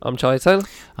I'm Charlie Taylor.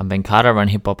 I'm Ben Carter. I run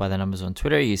Hip Hop by the Numbers on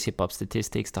Twitter. I use hip hop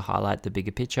statistics to highlight the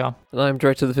bigger picture. And I'm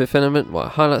director of the Fifth Element, where I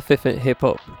highlight the Fifth Element hip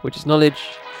hop, which is knowledge.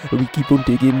 And we keep on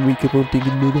digging, we keep on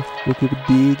digging, nigga. We keep on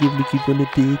digging, we keep on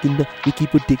digging, we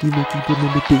keep on digging, we keep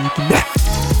on digging.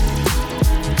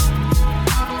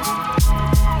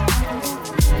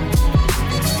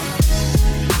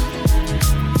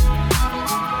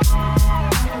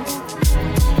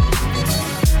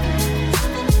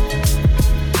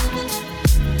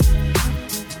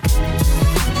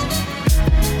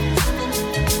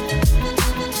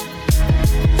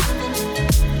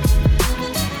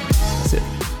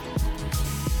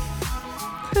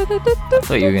 I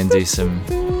thought you were going to do some...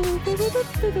 You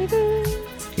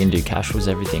can do Cash Was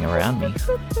Everything Around Me.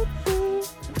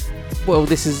 Well,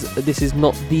 this is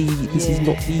not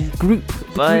the group,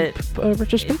 But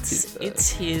retrospective. It's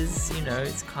his,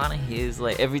 it's kind of his.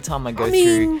 Like every time I go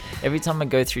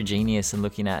through Genius and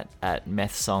looking at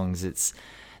Meth songs,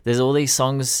 there's all these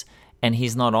songs and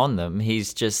he's not on them.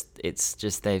 It's just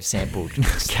they've sampled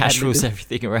Cash Rules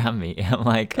Everything Around Me. I'm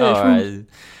like, alright,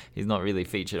 he's not really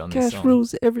featured on this song.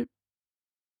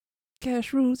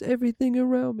 Cash rules everything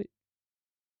around me.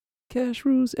 Cash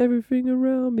rules everything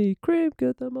around me. Crib,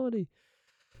 get the money.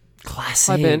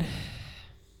 Classic. Hi, Ben.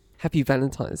 Happy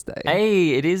Valentine's Day.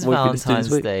 Hey, it is Valentine's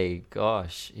Day.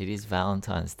 Gosh, it is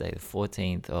Valentine's Day, the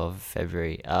 14th of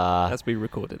February. As we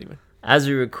record, anyway. As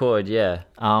we record, yeah.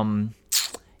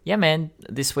 Yeah, man.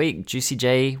 This week, Juicy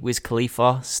J, Wiz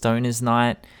Khalifa, Stoners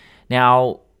Night.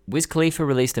 Now, Wiz Khalifa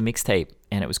released a mixtape,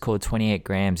 and it was called 28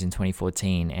 Grams in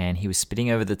 2014, and he was spitting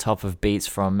over the top of beats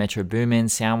from Metro Boomin,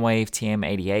 Soundwave,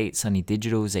 TM88, Sunny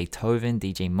Digital, Zaytoven,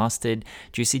 DJ Mustard.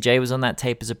 Juicy J was on that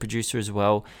tape as a producer as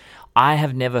well. I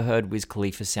have never heard Wiz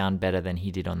Khalifa sound better than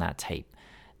he did on that tape.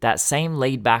 That same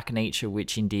laid-back nature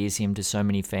which endears him to so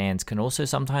many fans can also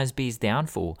sometimes be his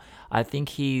downfall. I think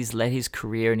he's let his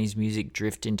career and his music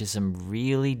drift into some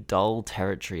really dull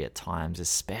territory at times,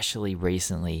 especially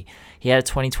recently. He had a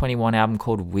 2021 album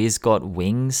called Wiz Got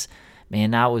Wings. Man,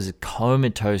 that was a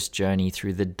comatose journey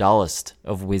through the dullest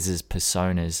of Wiz's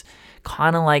personas.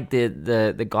 Kind of like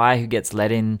the guy who gets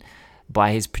let in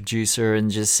by his producer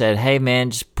and just said, hey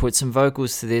man, just put some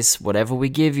vocals to this, whatever we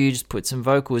give you, just put some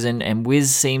vocals. And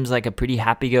Wiz seems like a pretty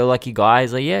happy-go-lucky guy.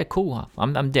 He's like, yeah, cool,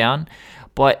 I'm down.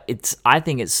 But I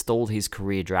think it's stalled his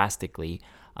career drastically.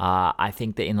 I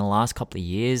think that in the last couple of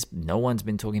years, no one's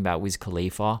been talking about Wiz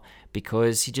Khalifa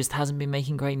because he just hasn't been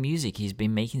making great music. He's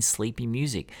been making sleepy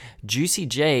music. Juicy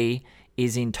J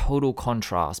is in total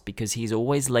contrast because he's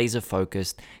always laser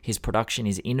focused. His production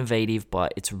is innovative,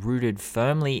 but it's rooted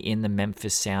firmly in the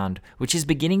Memphis sound, which is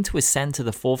beginning to ascend to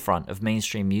the forefront of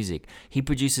mainstream music. He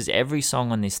produces every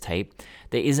song on this tape.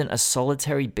 There isn't a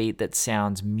solitary beat that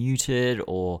sounds muted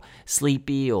or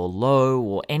sleepy or low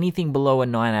or anything below a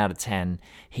 9 out of 10.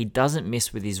 He doesn't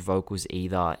miss with his vocals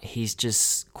either. He's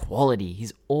just quality.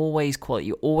 He's always quality.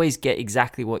 You always get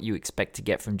exactly what you expect to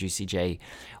get from Juicy J.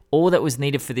 All that was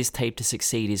needed for this tape to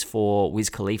succeed is for Wiz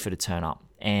Khalifa to turn up.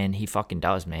 And he fucking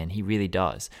does, man. He really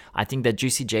does. I think that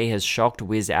Juicy J has shocked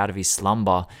Wiz out of his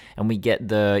slumber. And we get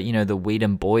the Weed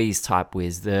and Boys type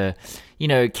Wiz. The,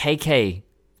 KK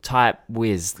type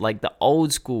Wiz. Like the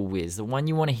old school Wiz. The one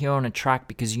you want to hear on a track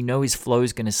because you know his flow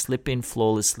is going to slip in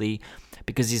flawlessly.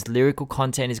 Because his lyrical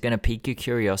content is going to pique your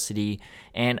curiosity.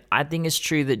 And I think it's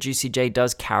true that Juicy J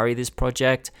does carry this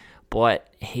project. But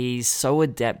he's so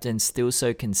adept and still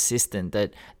so consistent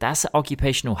that's the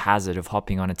occupational hazard of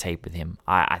hopping on a tape with him.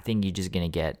 I think you're just going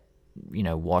to get,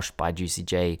 washed by Juicy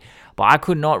J. But I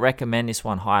could not recommend this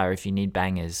one higher if you need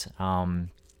bangers.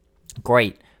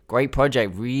 Great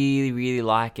project. Really, really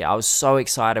like it. I was so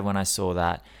excited when I saw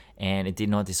that, and it did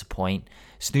not disappoint.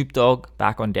 Snoop Dogg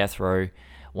back on death row.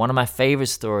 One of my favorite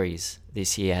stories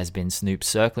this year has been Snoop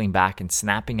circling back and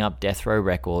snapping up Death Row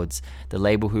Records, the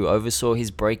label who oversaw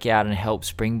his breakout and helped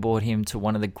springboard him to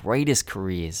one of the greatest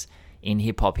careers in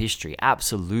hip-hop history.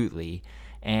 Absolutely.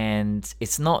 And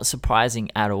it's not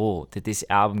surprising at all that this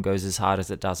album goes as hard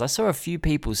as it does. I saw a few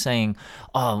people saying,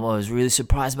 I was really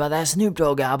surprised by that Snoop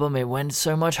Dogg album. It went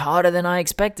so much harder than I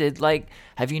expected. Like,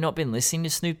 have you not been listening to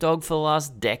Snoop Dogg for the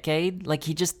last decade? Like,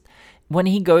 when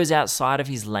he goes outside of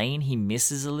his lane, he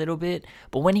misses a little bit.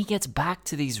 But when he gets back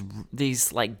to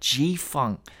these like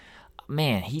G-funk,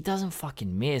 man, he doesn't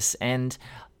fucking miss. And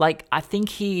like, I think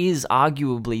he is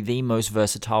arguably the most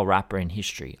versatile rapper in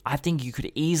history. I think you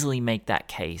could easily make that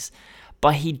case.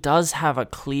 But he does have a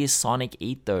clear sonic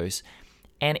ethos.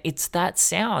 And it's that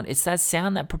sound. It's that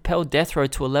sound that propelled Death Row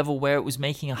to a level where it was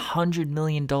making $100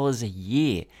 million a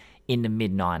year in the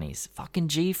mid-90s. Fucking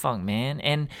G-Funk, man.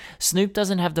 And Snoop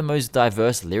doesn't have the most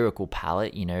diverse lyrical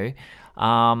palette, you know.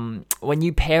 When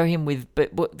you pair him with...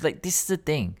 But like, this is the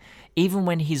thing. Even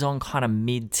when he's on kind of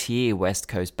mid-tier West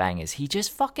Coast bangers, he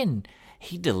just fucking...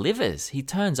 He delivers. He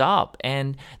turns up.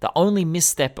 And the only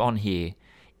misstep on here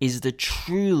is the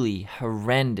truly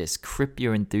horrendous Crip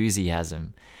Your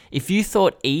Enthusiasm. If you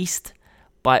thought East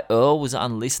by Earl was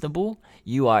unlistenable,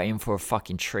 you are in for a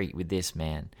fucking treat with this,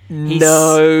 man.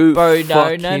 No, bro,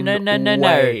 fucking no.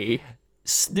 way.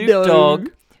 Snoop No. Dogg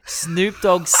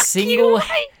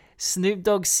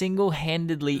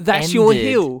single-handedly That's ended. your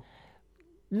hill.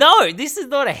 No, this is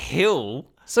not a hill.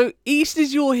 So East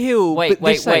is your hill. Wait. but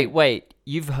this ain't.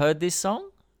 You've heard this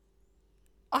song?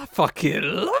 I fucking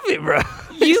love it, bro.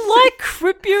 You like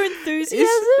Crip Your Enthusiasm?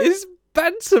 It's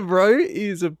banter, bro. It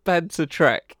is a banter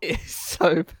track. It's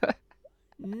so bad.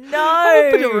 No. I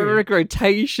put it on a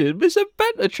rotation, but it's a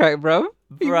banter track, bro.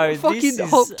 Bro, He fucking this is...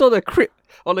 hopped on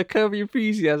a Curb Your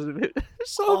Enthusiasm.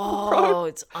 So, bro, Oh,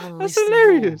 it's unlistenable. that's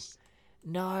hilarious.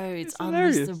 No, it's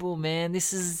hilarious. unlistenable, man.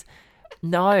 This is...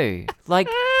 No. Like,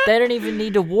 they don't even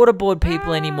need to waterboard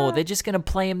people anymore. They're just going to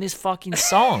play him this fucking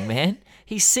song, man.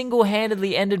 He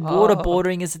single-handedly ended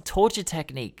waterboarding as a torture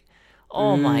technique.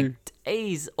 Oh, my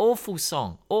days. Awful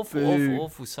song.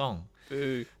 Awful song.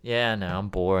 Boo. Yeah, no, I'm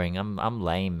boring. I'm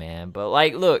lame, man. But,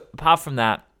 like, look, apart from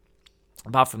that,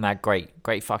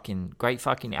 great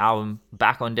fucking album.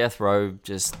 Back on Death Row,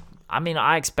 just... I mean,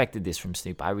 I expected this from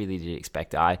Snoop. I really did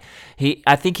expect it. I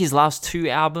think his last two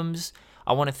albums,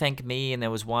 I Want to Thank Me, and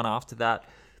there was one after that.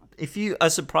 If you are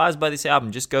surprised by this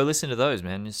album, just go listen to those,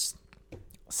 man. It's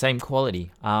same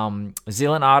quality.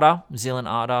 Zealand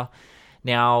Ardor.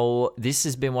 Now, this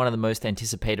has been one of the most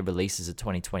anticipated releases of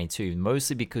 2022,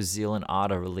 mostly because Zealand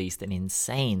Ardor released an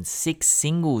insane 6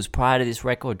 singles prior to this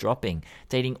record dropping,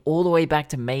 dating all the way back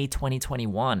to May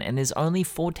 2021, and there's only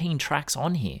 14 tracks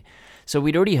on here. So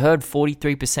we'd already heard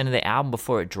 43% of the album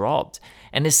before it dropped.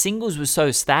 And the singles were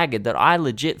so staggered that I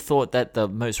legit thought that the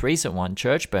most recent one,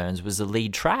 Church Burns, was the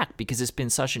lead track because it's been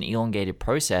such an elongated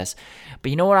process. But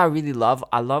you know what I really love?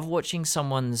 I love watching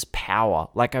someone's power.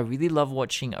 Like, I really love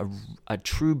watching a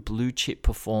true blue chip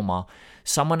performer,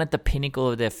 someone at the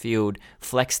pinnacle of their field,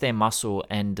 flex their muscle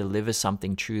and deliver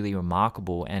something truly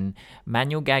remarkable. And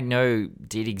Manuel Gagnon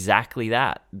did exactly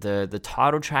that. The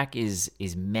title track is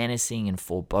menacing and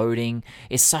foreboding.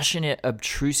 It's such an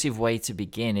obtrusive way to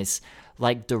begin. It's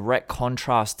like direct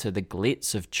contrast to the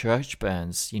glitz of Church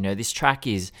Burns. You know, this track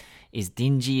is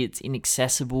dingy, it's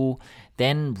inaccessible.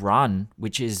 Then Run,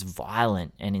 which is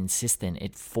violent and insistent,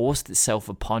 it forced itself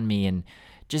upon me and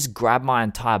just grabbed my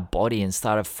entire body and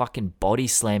started fucking body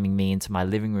slamming me into my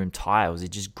living room tiles.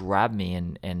 It just grabbed me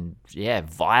and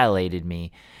violated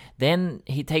me. Then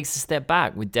he takes a step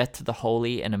back with Death to the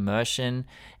Holy and Immersion,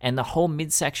 and the whole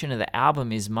midsection of the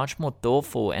album is much more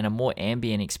thoughtful and a more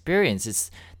ambient experience. It's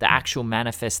the actual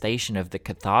manifestation of the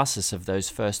catharsis of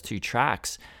those first 2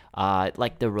 tracks,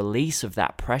 like the release of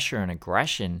that pressure and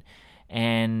aggression.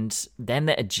 And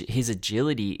then his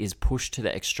agility is pushed to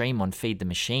the extreme on Feed the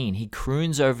Machine. He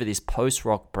croons over this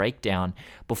post-rock breakdown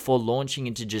before launching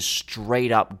into just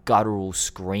straight-up guttural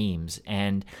screams.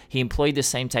 And he employed the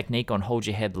same technique on Hold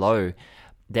Your Head Low.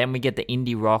 Then we get the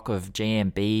indie rock of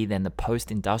JMB, then the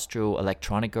post-industrial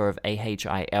electronica of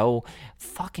AHIL.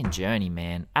 Fucking journey,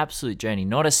 man. Absolute journey.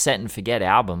 Not a set and forget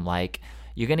album. Like,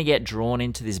 you're going to get drawn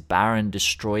into this barren,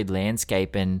 destroyed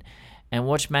landscape and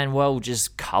watch Manuel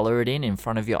just color it in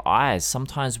front of your eyes,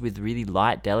 sometimes with really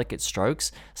light, delicate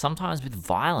strokes, sometimes with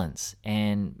violence.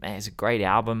 And man, it's a great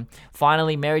album.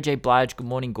 Finally, Mary J. Blige, Good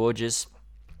Morning Gorgeous.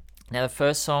 Now, the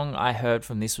first song I heard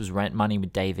from this was Rent Money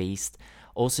with Dave East.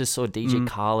 Also saw DJ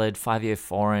Khaled, 5 Year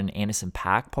Foreign, Anderson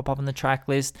 .Paak pop up on the track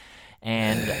list.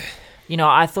 And, you know,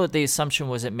 I thought the assumption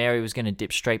was that Mary was going to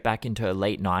dip straight back into her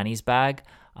late 90s bag.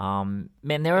 Man,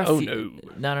 there are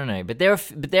no. But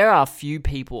there are a few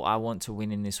people I want to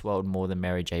win in this world more than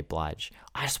Mary J. Blige.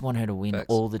 I just want her to win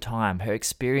all the time. Her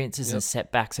experiences and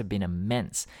setbacks have been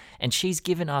immense, and she's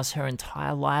given us her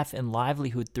entire life and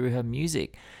livelihood through her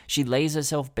music. She lays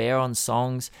herself bare on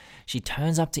songs. She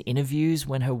turns up to interviews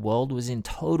when her world was in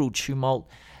total tumult.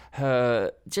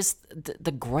 Her just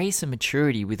the grace and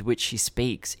maturity with which she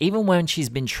speaks, even when she's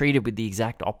been treated with the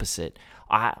exact opposite.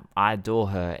 I adore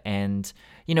her. And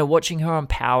you know, watching her on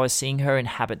Power, seeing her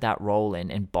inhabit that role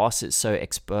and boss it so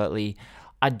expertly,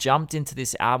 I jumped into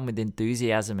this album with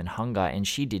enthusiasm and hunger, and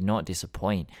she did not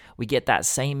disappoint. We get that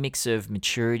same mix of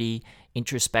maturity,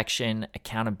 introspection,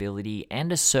 accountability,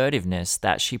 and assertiveness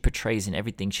that she portrays in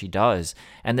everything she does.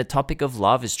 And the topic of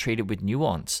love is treated with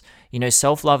nuance. You know,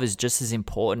 self-love is just as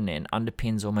important and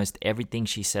underpins almost everything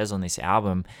she says on this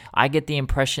album. I get the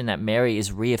impression that Mary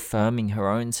is reaffirming her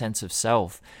own sense of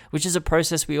self, which is a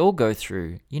process we all go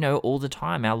through, you know, all the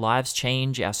time. Our lives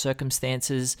change, our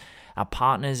circumstances, our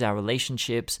partners, our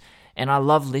relationships. And I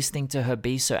love listening to her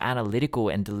be so analytical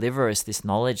and deliver us this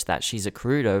knowledge that she's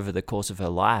accrued over the course of her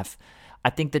life. I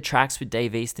think the tracks with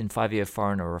Dave East and 5 Year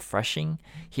Foreign are refreshing.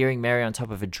 Hearing Mary on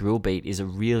top of a drill beat is a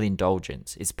real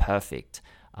indulgence. It's perfect.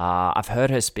 I've heard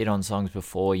her spit on songs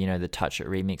before, you know, the Touch It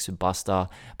remix with Busta,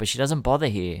 but she doesn't bother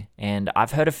here. And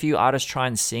I've heard a few artists try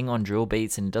and sing on drill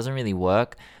beats and it doesn't really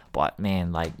work. But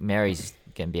man, like Mary's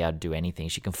going to be able to do anything.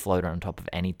 She can float on top of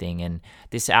anything. And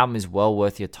this album is well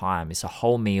worth your time. It's a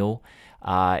whole meal.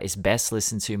 It's best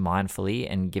listened to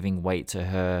mindfully and giving weight to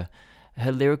her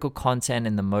lyrical content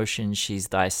and the emotions she's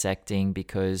dissecting,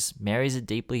 because Mary's a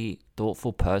deeply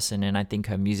thoughtful person and I think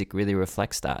her music really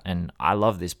reflects that. And I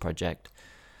love this project.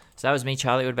 So that was me,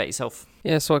 Charlie. What about yourself?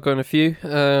 Yeah, so I've got a few.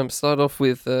 Start off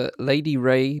with Lady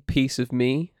Ray, Piece of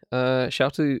Me.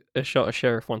 Shout to a Shot of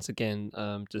Sheriff once again.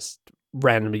 Just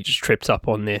randomly just tripped up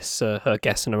on this, her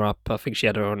guessing her up. I think she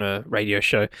had her on a radio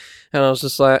show. And I was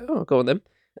just like, oh, go on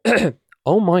then.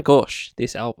 Oh my gosh,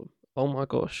 this album. Oh my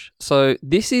gosh. So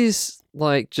this is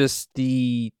like just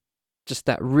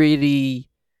that really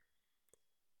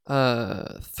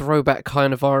throwback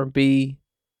kind of R&B,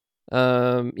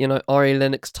 you know, Ari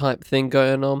Lennox type thing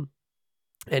going on.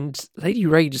 And Lady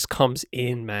Ray just comes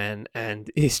in, man, and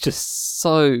it's just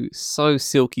so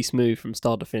silky smooth from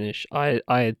start to finish. I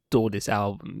adore this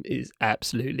album. It is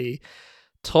absolutely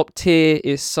top tier.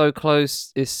 Is so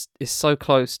close. It's so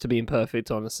close to being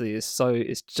perfect, honestly. It's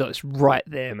just right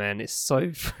there, man. It's so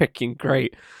freaking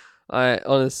great. I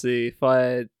honestly,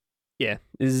 this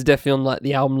is definitely on like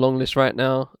the album long list right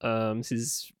now. This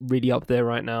is really up there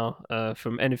right now.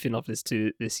 From anything I've listened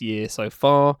to this year so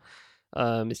far.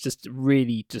 It's just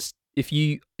really just if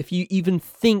you even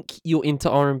think you're into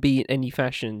R&B in any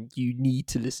fashion, you need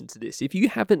to listen to this. If you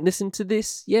haven't listened to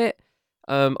this yet,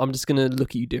 I'm just gonna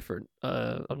look at you different.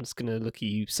 I'm just gonna look at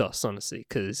you sus, honestly,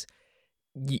 because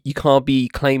you can't be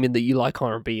claiming that you like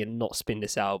R&B and not spin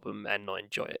this album and not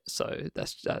enjoy it. So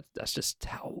that's just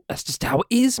how it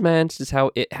is, man. It's just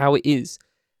how it is.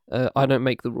 I don't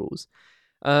make the rules.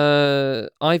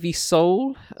 Ivy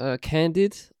Soul,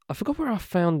 Candid. I forgot where I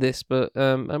found this, but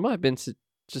it might have been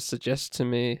just suggested to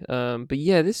me. But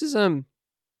yeah, this is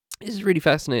really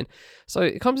fascinating. So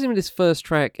it comes in with this first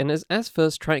track, and as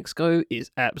first tracks go, it's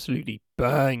absolutely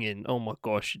banging. Oh my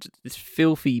gosh, this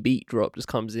filthy beat drop just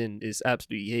comes in, is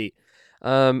absolutely heat.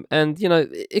 And you know,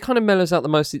 it kind of mellows out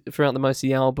throughout the most of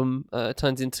the album. It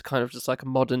turns into kind of just like a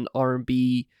modern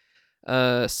R&B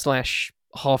slash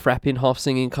half rapping, half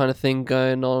singing kind of thing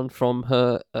going on from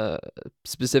her,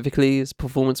 specifically as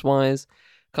performance wise.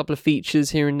 A couple of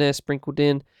features here and there sprinkled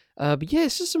in. But yeah,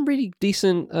 it's just some really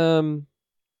decent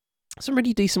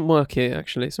work here,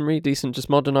 actually. Some really decent just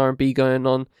modern R&B going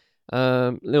on.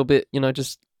 A little bit, you know,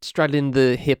 just straddling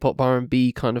the hip hop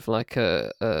R&B kind of like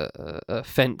a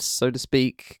fence, so to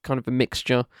speak, kind of a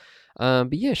mixture.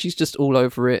 But yeah, she's just all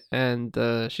over it, and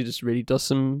she just really does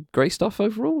some great stuff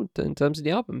overall in terms of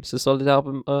the album. It's a solid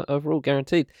album overall,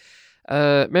 guaranteed.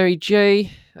 Mary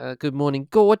J, Good Morning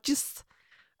Gorgeous.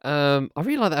 I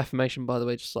really like that affirmation, by the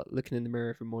way, just like looking in the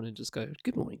mirror every morning, just go,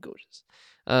 good morning, gorgeous.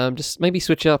 Just maybe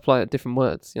switch up like different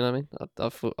words, you know what I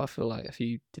mean? I feel like if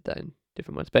you did that in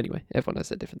different words, but anyway, everyone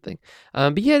has a different thing.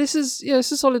 But yeah, it's a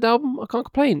solid album. I can't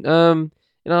complain.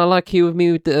 You know, I like Here With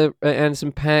Me with the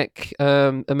Anderson .Paak.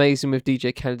 Amazing with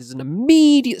DJ Khaled is an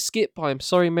immediate skip. I'm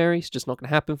sorry, Mary, it's just not going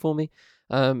to happen for me.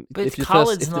 But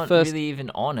Khaled's not really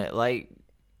even on it. Like,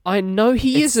 I know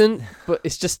he isn't, but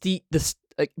it's just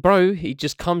bro, he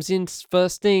just comes in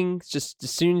first thing. Just as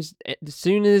soon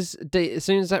as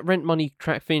that Rent Money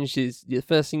track finishes, the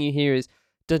first thing you hear is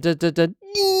da da da da.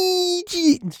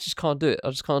 Just can't do it. I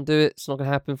just can't do it. It's not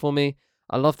gonna happen for me.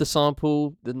 I love the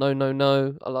sample, the no no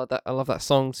no. I love that. I love that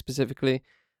song specifically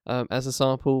as a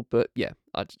sample. But yeah,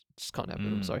 I just can't have it.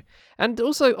 I'm sorry. And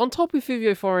also on top of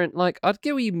Fivio Foreign, like I'd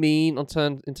get what you mean in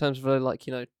terms of like,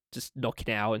 you know, just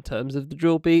knocking it out in terms of the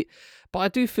drill beat. But I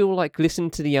do feel like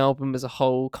listening to the album as a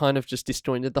whole kind of just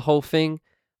disjointed the whole thing.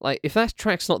 Like if that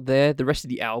track's not there, the rest of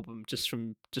the album just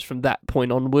from that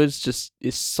point onwards just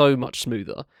is so much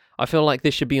smoother. I feel like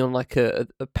this should be on like a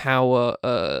power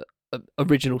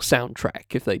original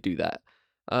soundtrack if they do that.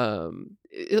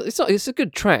 It's a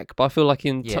good track, but I feel like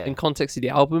in context of the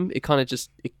album, it kind of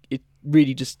just it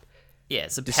really just Yeah,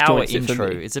 it's a power disjoints it for intro.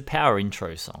 me. It's a power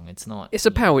intro song. It's not. It's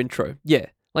a power intro, yeah.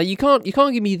 Like you can't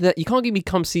give me that. You can't give me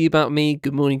 "Come See About Me,"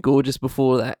 "Good Morning Gorgeous"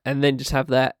 before that, and then just have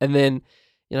that, and then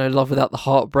 "Love Without the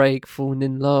Heartbreak," "Falling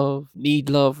in Love," "Need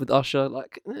Love" with Usher.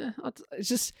 Like it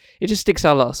just sticks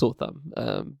out like a sore thumb.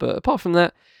 But apart from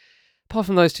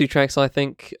those two tracks, I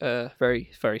think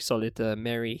very very solid.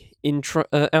 Mary intro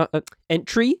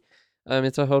entry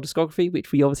into her whole discography,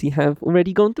 which we obviously have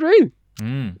already gone through,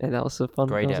 and that was a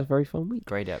very fun week.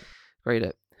 Great app.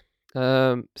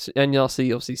 And you'll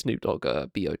see obviously Snoop Dogg,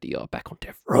 BODR back on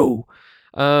death row.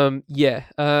 I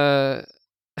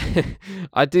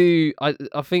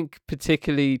think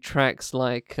particularly tracks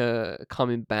like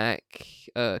Coming Back,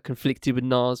 Conflicted with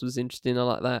Nas was interesting. I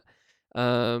like that.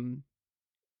 And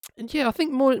yeah, I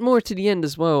think more to the end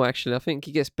as well. Actually, I think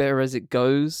it gets better as it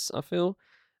goes. I feel.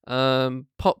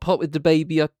 Pop with the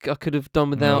Baby. I could have done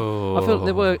without. I felt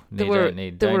there were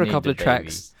a couple of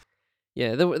tracks.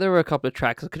 Yeah, there were a couple of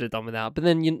tracks I could have done without, but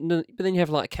then you have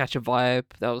like Catch a Vibe.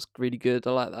 That was really good.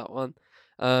 I like that one.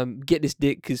 Get This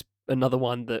Dick is another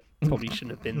one that probably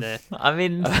shouldn't have been there. I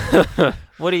mean,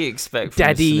 what do you expect from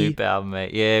Daddy, the Snoop album,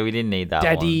 mate? Yeah, we didn't need that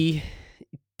one.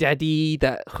 Daddy,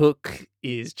 that hook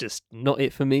is just not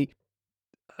it for me.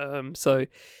 So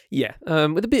yeah,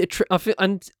 with a bit of I feel,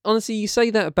 and honestly, you say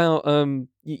that about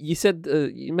you said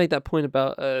you made that point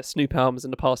about Snoop albums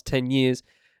in the past 10 years.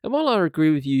 And while I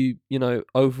agree with you,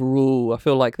 overall, I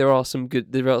feel like there are some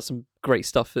great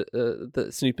stuff that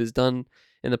Snoop has done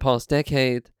in the past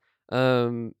decade.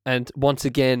 And once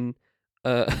again,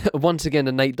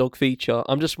 a Nate Dogg feature.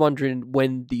 I'm just wondering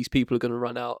when these people are going to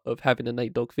run out of having a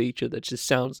Nate Dogg feature that just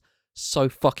sounds so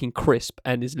fucking crisp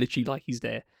and is literally like he's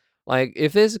there. Like,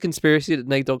 if there's a conspiracy that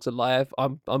Nate Dogg's alive,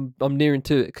 I'm nearing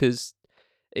to it because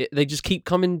they just keep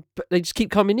coming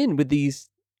in with these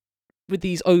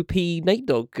OP Nate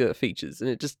Dogg features, and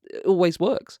it always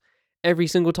works every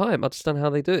single time. I just don't know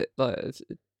how they do it. Like,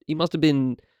 he must have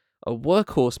been a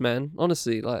workhorse, man.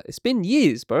 Honestly, like, it's been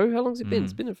years, bro. How long's it been?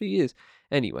 It's been a few years.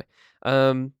 Anyway,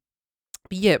 but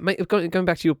yeah, mate, going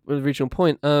back to your original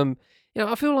point, I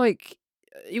feel like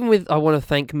even with "I Want to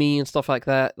Thank Me" and stuff like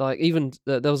that, like even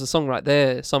there was a song right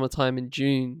there, "Summertime in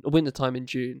June" or "Wintertime in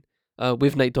June."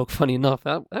 With Nate Dogg, funny enough,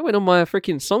 that went on my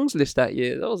freaking songs list that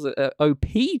year. That was an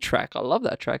OP track. I love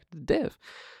that track to death.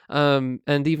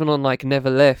 And even on like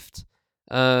 "Never Left,"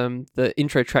 the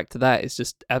intro track to that is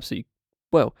just absolutely,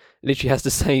 literally has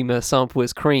the same sample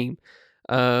as "Cream,"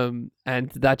 and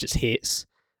that just hits.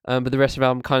 But the rest of the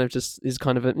album kind of just is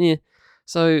kind of a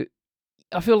So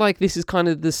I feel like this is kind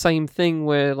of the same thing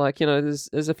where, like, there's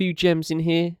a few gems in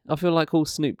here. I feel like all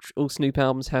Snoop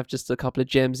albums have just a couple of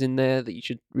gems in there that you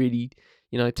should really,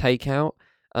 take out.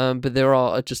 But there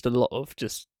are just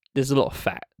there's a lot of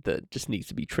fat that just needs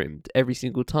to be trimmed every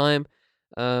single time.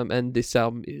 And this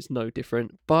album is no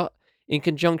different. But in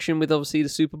conjunction with obviously the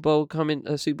Super Bowl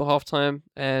Super Halftime,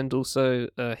 and also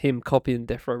him copying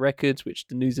Death Row Records, which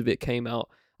the news of it came out,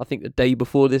 I think, the day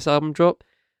before this album dropped.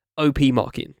 OP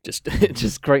marking, just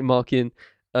great marking,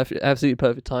 absolutely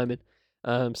perfect timing.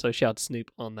 So shout out to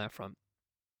Snoop on that front.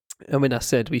 And when I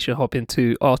said we should hop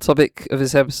into our topic of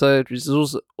this episode, which is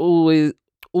also always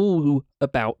all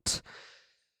about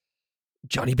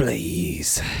Johnny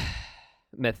Blaze,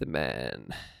 Method Man,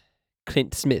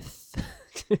 Clint Smith.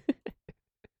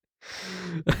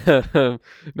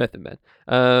 Method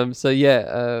Man. So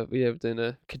yeah, we are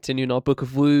doing continuing our Book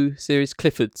of Wu series.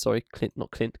 Clifford, sorry,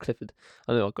 Clifford.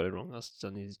 I know I got it wrong. I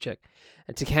need to check.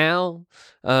 And Tikal.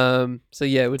 So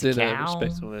yeah, we're doing a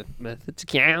respectable method.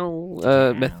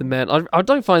 Tikal. Method Man. I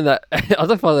don't find that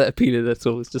appealing at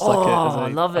all. It's just like I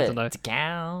love it. I don't know.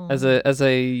 Tikal. As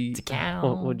a Tikal.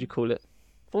 what would you call it?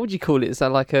 What would you call it? Is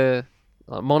that like a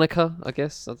moniker? I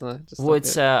guess I don't know. Just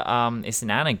it's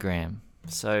an anagram.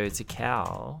 So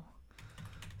Tikal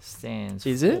stands.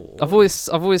 Is it? I've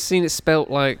always seen it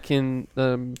spelt like in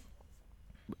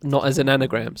not as an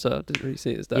anagram, so I didn't really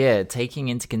see it as that. Yeah, taking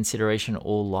into consideration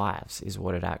all lives is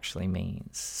what it actually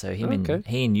means. So he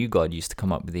and you God used to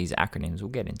come up with these acronyms. We'll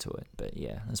get into it, but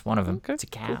yeah, that's one of them. Okay.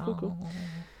 Tikal. Cool.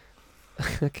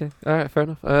 Okay. All right. Fair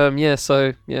enough. Yeah.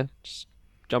 So yeah, just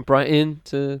jump right in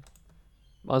to.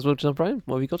 Might as well jump right in.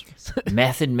 What have you got?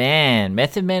 Method Man.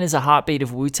 Method Man is a heartbeat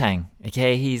of Wu-Tang.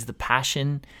 Okay, he's the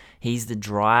passion. He's the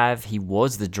drive. He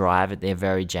was the drive at their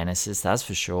very genesis, that's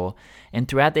for sure. And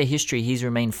throughout their history, he's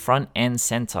remained front and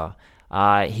center.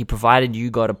 He provided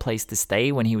U-God a place to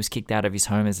stay when he was kicked out of his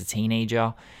home as a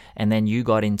teenager, and then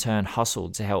U-God in turn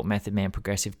hustled to help Method Man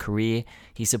progress his career.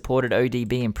 He supported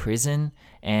ODB in prison,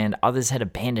 and others had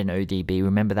abandoned ODB.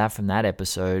 Remember that from that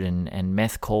episode, and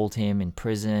Meth called him in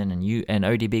prison, and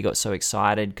ODB got so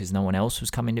excited because no one else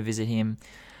was coming to visit him.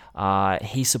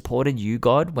 He supported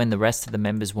U-God when the rest of the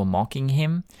members were mocking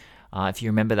him. If you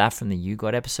remember that from the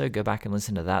U-God episode, go back and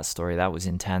listen to that story. That was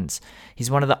intense.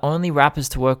 He's one of the only rappers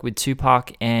to work with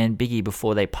Tupac and Biggie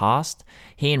before they passed.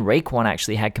 He and Raekwon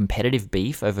actually had competitive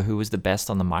beef over who was the best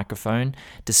on the microphone,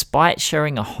 despite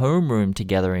sharing a homeroom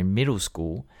together in middle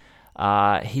school.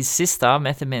 His sister,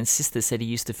 Method Man's sister, said he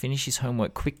used to finish his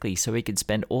homework quickly so he could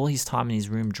spend all his time in his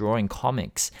room drawing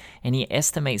comics, and he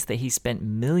estimates that he spent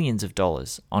millions of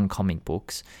dollars on comic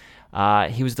books.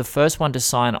 He was the first one to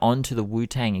sign on to the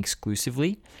Wu-Tang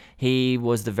exclusively. He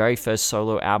was the very first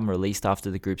solo album released after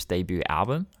the group's debut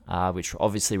album, which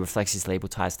obviously reflects his label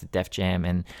ties to Def Jam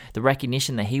and the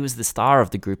recognition that he was the star of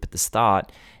the group at the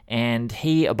start. And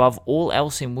he, above all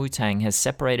else in Wu-Tang, has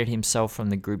separated himself from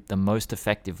the group the most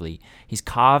effectively. He's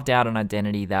carved out an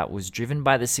identity that was driven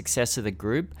by the success of the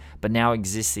group, but now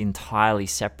exists entirely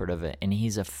separate of it. And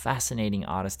he's a fascinating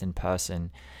artist in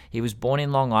person. He was born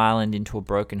in Long Island into a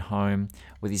broken home,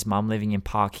 with his mum living in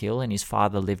Park Hill and his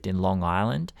father lived in Long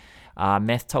Island.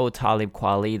 Meth told Talib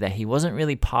Kweli that he wasn't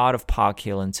really part of Park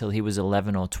Hill until he was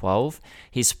 11 or 12.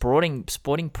 His sporting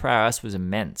prowess was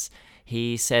immense.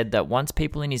 He said that once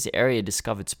people in his area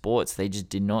discovered sports, they just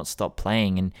did not stop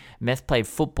playing. And Meth played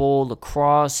football,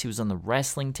 lacrosse, he was on the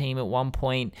wrestling team at one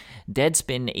point.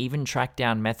 Deadspin even tracked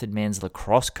down Method Man's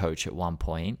lacrosse coach at one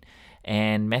point.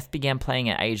 And Meth began playing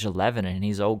at age 11, and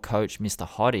his old coach, Mr.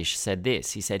 Hottish, said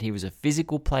this. He said he was a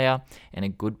physical player and a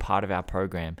good part of our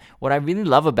program. What I really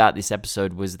love about this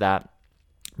episode was that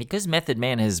because Method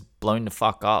Man has blown the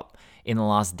fuck up in the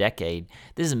last decade,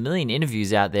 there's a million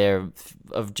interviews out there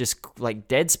of just like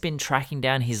Deadspin tracking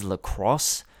down his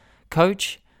lacrosse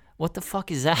coach. What the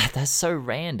fuck is that? That's so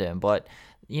random. But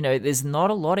you know, there's not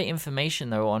a lot of information,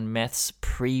 though, on Meth's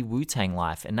pre-Wu-Tang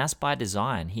life, and that's by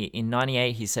design. In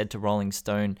 98, he said to Rolling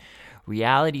Stone,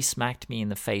 "Reality smacked me in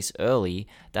the face early.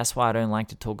 That's why I don't like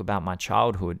to talk about my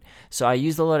childhood. So I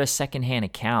used a lot of secondhand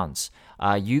accounts.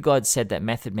 U-God said that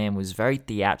Method Man was very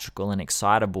theatrical and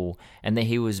excitable, and that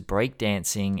he was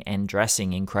breakdancing and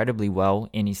dressing incredibly well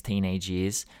in his teenage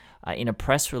years. In a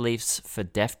press release for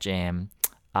Def Jam,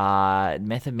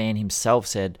 Method Man himself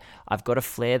said, "I've got a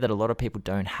flair that a lot of people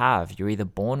don't have. You're either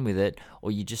born with it or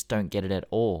you just don't get it at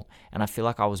all. And I feel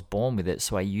like I was born with it,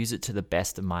 so I use it to the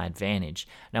best of my advantage."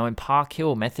 Now, in Park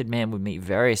Hill, Method Man would meet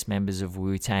various members of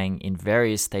Wu-Tang in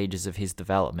various stages of his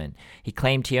development. He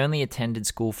claimed he only attended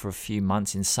school for a few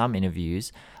months in some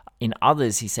interviews. In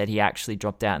others, he said he actually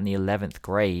dropped out in the 11th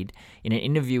grade. In an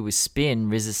interview with Spin,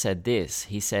 RZA said this.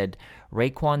 He said,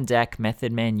 "Raekwon, Deck,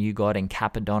 Method Man, U-God, and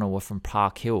Capadonna were from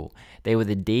Park Hill. They were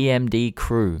the DMD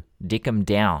crew. Dick 'em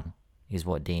down is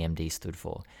what DMD stood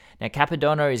for." Now,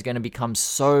 Capadonna is going to become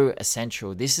so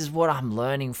essential. This is what I'm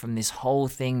learning from this whole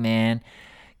thing, man.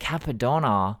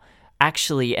 Capadonna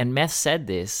actually, and Meth said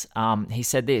this, he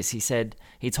said,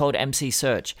 he told MC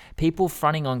Search, "People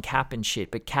fronting on Cap and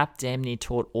shit, but Cap damn near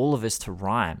taught all of us to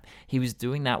rhyme. He was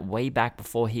doing that way back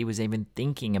before he was even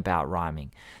thinking about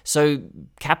rhyming." So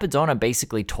Capadonna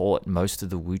basically taught most of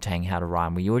the Wu-Tang how to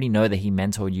rhyme. We already know that he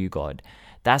mentored U-God.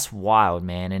 That's wild,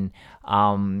 man. And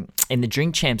in the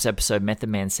Drink Champs episode, Method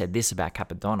Man said this about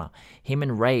Capadonna. "Him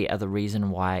and Ray are the reason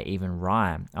why I even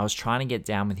rhyme. I was trying to get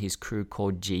down with his crew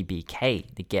called GBK,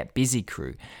 the Get Busy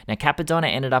crew." Now,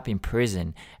 Capadonna ended up in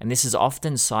prison, and this is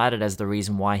often cited as the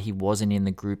reason why he wasn't in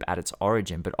the group at its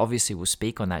origin, but obviously we'll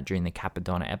speak on that during the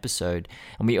Capadonna episode.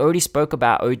 And we already spoke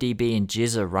about ODB and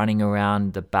Jizza running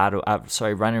around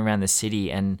the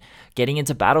city and getting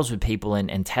into battles with people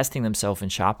and testing themselves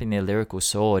and sharpening their lyrical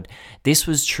sword. This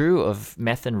was true of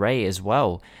Meth and Ray as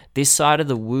well. This side of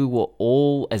the Wu were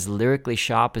all as lyrically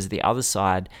sharp as the other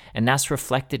side, and that's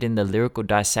reflected in the lyrical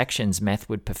dissections Meth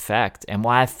would perfect, and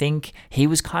why I think he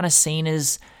was kind of seen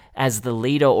as the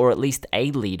leader, or at least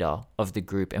a leader of the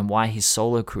group, and why his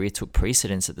solo career took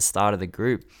precedence at the start of the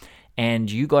group.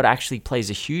 And U-God actually plays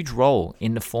a huge role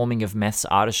in the forming of Meth's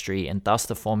artistry, and thus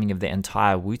the forming of the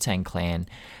entire Wu-Tang Clan,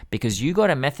 because U-God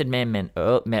and Method Man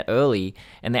met early,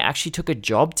 and they actually took a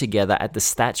job together at the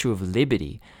Statue of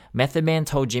Liberty. Method Man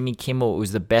told Jimmy Kimmel it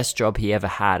was the best job he ever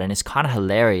had, and it's kind of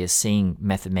hilarious seeing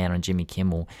Method Man on Jimmy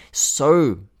Kimmel.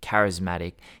 So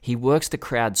charismatic. He works the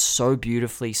crowd so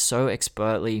beautifully, so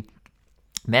expertly.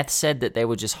 Meth said that they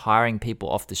were just hiring people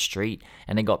off the street,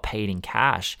 and they got paid in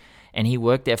cash. And he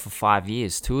worked there for 5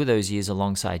 years, 2 of those years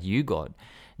alongside U-God.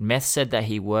 Meth said that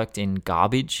he worked in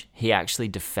garbage. He actually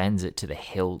defends it to the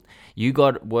hilt.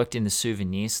 U-God worked in the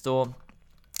souvenir store.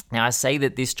 Now, I say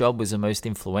that this job was the most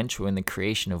influential in the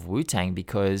creation of Wu-Tang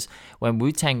because when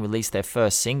Wu-Tang released their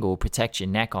first single, Protect Your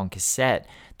Neck, on cassette,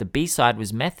 the B-side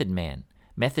was Method Man.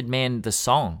 Method Man, the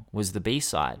song, was the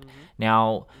B-side.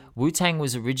 Now, Wu-Tang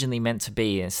was originally meant to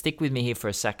be, and stick with me here for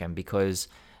a second because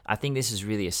I think this is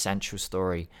really a central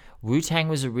story. Wu-Tang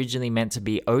was originally meant to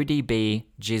be ODB,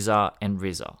 GZA, and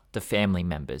RZA, the family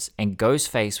members. And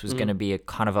Ghostface was going to be a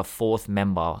kind of a fourth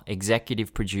member,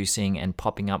 executive producing and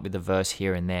popping up with a verse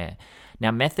here and there.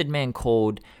 Now, Method Man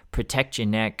called Protect Your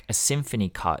Neck a symphony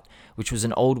cut, which was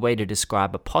an old way to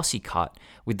describe a posse cut,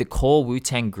 with the core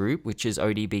Wu-Tang group, which is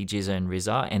ODB, GZA, and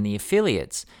RZA, and the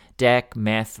affiliates, Deck,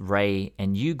 Meth, Ray,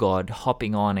 and U-God,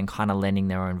 hopping on and kind of lending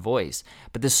their own voice.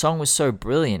 But the song was so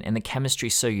brilliant and the chemistry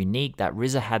so unique that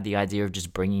RZA had the idea of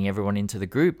just bringing everyone into the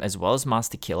group, as well as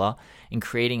Master Killer, and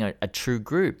creating a true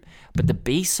group. But the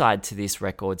B-side to this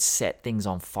record set things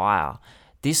on fire.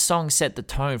 This song set the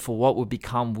tone for what would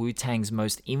become Wu-Tang's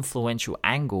most influential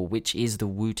angle, which is the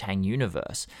Wu-Tang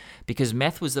universe. Because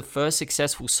Meth was the first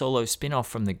successful solo spin-off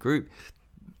from the group,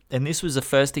 and this was the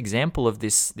first example of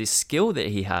this skill that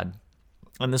he had.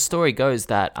 And the story goes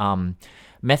that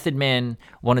Method Man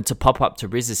wanted to pop up to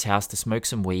RZA's house to smoke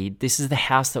some weed. This is the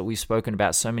house that we've spoken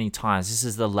about so many times. This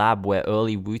is the lab where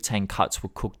early Wu-Tang cuts were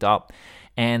cooked up.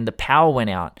 And the power went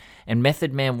out, and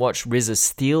Method Man watched RZA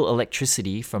steal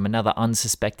electricity from another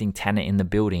unsuspecting tenant in the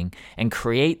building and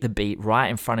create the beat right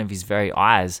in front of his very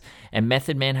eyes. And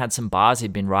Method Man had some bars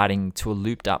he'd been writing to a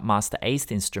looped up Master Ace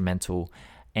instrumental.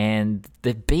 And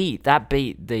the beat, the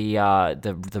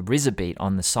RZA beat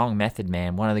on the song Method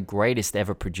Man, one of the greatest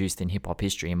ever produced in hip hop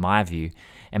history in my view.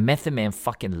 And Method Man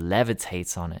fucking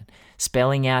levitates on it,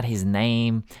 spelling out his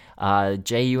name,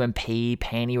 J-U-M-P,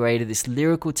 Panty Raider, this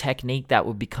lyrical technique that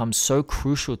would become so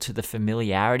crucial to the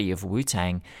familiarity of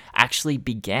Wu-Tang actually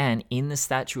began in the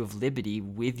Statue of Liberty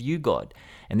with U-God.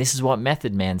 And this is what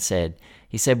Method Man said.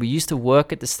 He said, we used to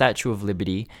work at the Statue of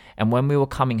Liberty, and when we were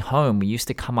coming home, we used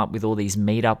to come up with all these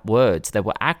made-up words that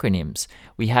were acronyms.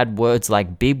 We had words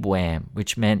like bibwam,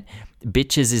 which meant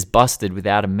bitches is busted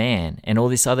without a man, and all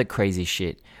this other crazy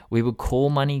shit. We would call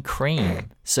money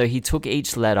cream. So he took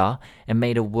each letter and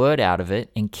made a word out of it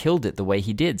and killed it the way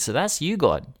he did. So that's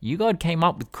U-God. U-God came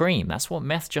up with cream. That's what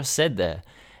Meth just said there.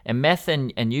 And Meth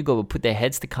and U-God would put their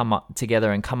heads to come up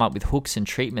together and come up with hooks and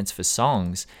treatments for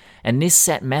songs. And this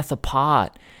set Meth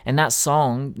apart. And that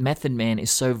song, Method Man,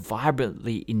 is so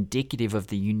vibrantly indicative of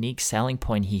the unique selling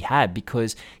point he had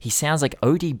because he sounds like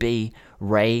ODB,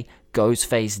 Ray,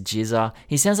 Ghostface, GZA.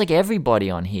 He sounds like everybody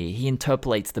on here. He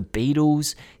interpolates the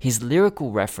Beatles. His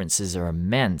lyrical references are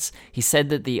immense. He said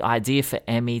that the idea for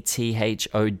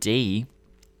METHOD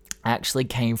actually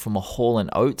came from a Hall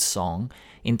 & Oates song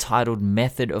entitled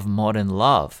Method of Modern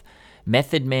Love.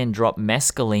 Method Man dropped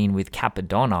Mescaline with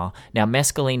Capadonna. Now,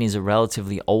 mescaline is a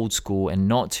relatively old school and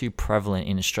not too prevalent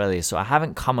in Australia, so I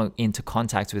haven't come into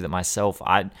contact with it myself.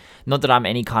 Not that I'm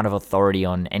any kind of authority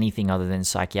on anything other than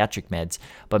psychiatric meds,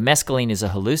 but mescaline is a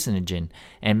hallucinogen,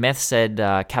 and Meth said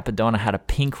Capadonna had a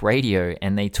pink radio,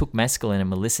 and they took mescaline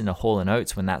and were listening to Hall &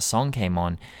 Oates when that song came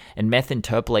on, and Meth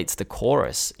interpolates the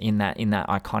chorus in that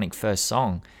iconic first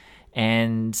song.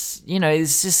 And, you know,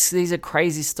 it's just, these are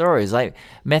crazy stories. Like,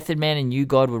 Method Man and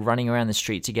U-God were running around the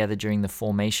street together during the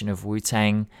formation of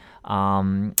Wu-Tang.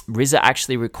 RZA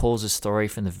actually recalls a story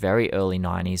from the very early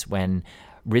 90s when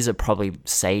RZA probably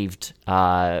saved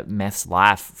Meth's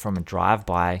life from a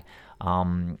drive-by.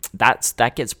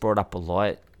 That gets brought up a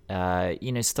lot.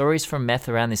 Stories from Meth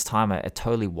around this time are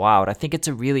totally wild. I think it's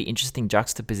a really interesting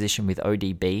juxtaposition with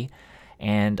ODB,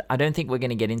 and I don't think we're going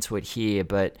to get into it here,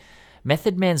 but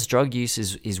Method Man's drug use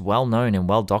is well known and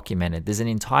well documented. There's an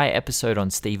entire episode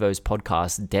on Steve-O's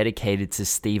podcast dedicated to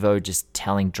Steve-O just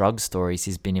telling drug stories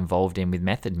he's been involved in with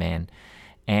Method Man.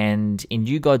 And in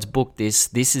U-God's book,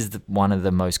 this is one of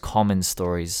the most common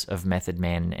stories of Method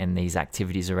Man and these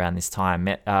activities around this time.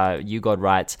 U-God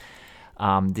writes,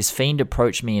 this fiend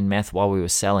approached me and Meth while we were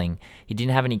selling. He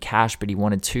didn't have any cash, but he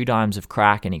wanted 2 dimes of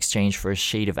crack in exchange for a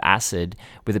sheet of acid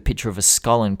with a picture of a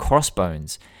skull and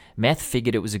crossbones. Meth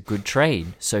figured it was a good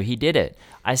trade, so he did it.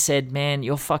 I said, man,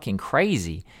 you're fucking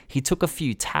crazy. He took a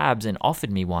few tabs and offered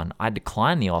me one. I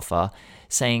declined the offer,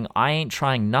 saying I ain't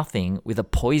trying nothing with a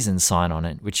poison sign on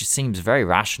it, which seems very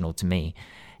rational to me,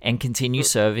 and continue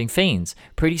serving fiends.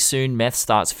 Pretty soon, Meth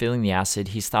starts feeling the acid,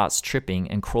 he starts tripping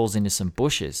and crawls into some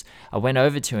bushes. I went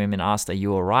over to him and asked, are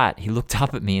you alright? He looked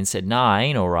up at me and said, nah, I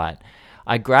ain't alright.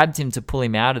 I grabbed him to pull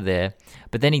him out of there,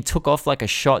 but then he took off like a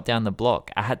shot down the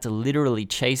block. I had to literally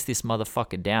chase this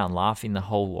motherfucker down, laughing the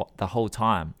whole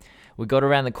time. We got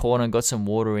around the corner and got some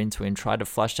water into him, tried to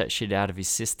flush that shit out of his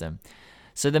system.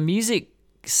 So the music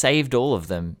saved all of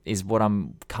them is what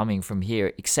I'm coming from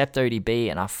here, except ODB,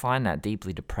 and I find that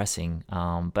deeply depressing.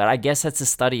 But I guess that's a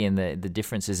study in the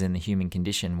differences in the human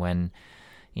condition when,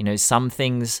 some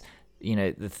things,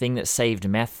 the thing that saved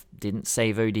Meth didn't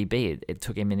save ODB. It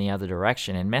took him in the other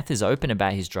direction. And Meth is open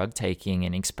about his drug taking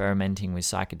and experimenting with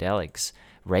psychedelics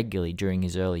regularly during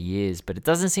his early years, but it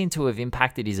doesn't seem to have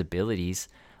impacted his abilities.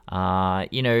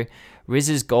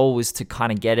 RZA's goal was to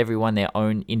kind of get everyone their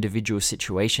own individual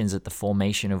situations at the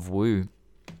formation of Wu.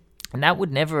 And that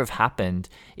would never have happened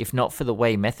if not for the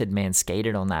way Method Man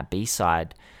skated on that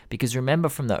B-side. Because remember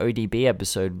from the ODB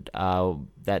episode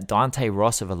that Dante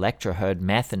Ross of Elektra heard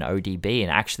Meth and ODB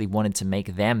and actually wanted to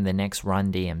make them the next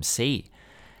Run DMC.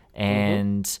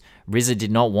 And RZA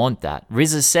did not want that.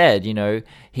 RZA said,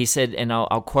 he said, and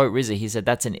I'll quote RZA, he said,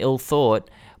 "That's an ill thought,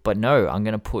 but no, I'm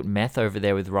going to put Meth over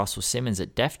there with Russell Simmons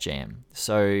at Def Jam."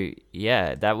 So,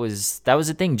 yeah, that was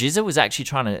the thing. GZA was actually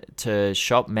trying to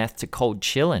shop Meth to Cold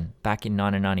Chillin' back in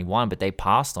 1991, but they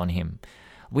passed on him.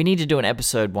 We need to do an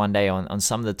episode one day on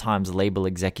some of the times label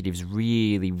executives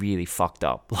really, really fucked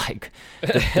up. Like,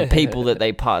 the people that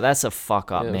they part. That's a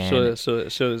fuck up, man. Sure,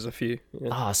 there's a few. Yeah.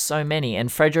 Oh, so many. And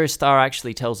Fredro Starr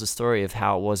actually tells the story of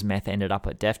how it was Meth ended up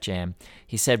at Def Jam.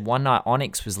 He said one night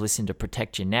Onyx was listening to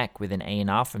Protect Your Neck with an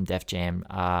A&R from Def Jam,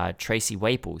 Tracy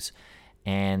Waples.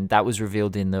 And that was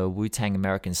revealed in the Wu-Tang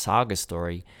American Saga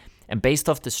story. And based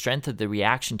off the strength of the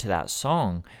reaction to that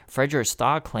song, Fredro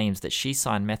Starr claims that she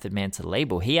signed Method Man to the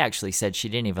label. He actually said she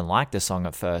didn't even like the song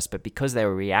at first, but because they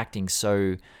were reacting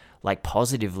so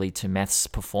positively to Meth's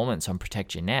performance on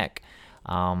Protect Your Neck,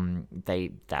 and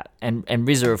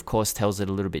RZA of course tells it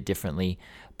a little bit differently.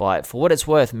 But for what it's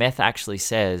worth, Meth actually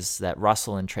says that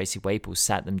Russell and Tracy Waples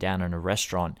sat them down in a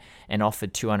restaurant and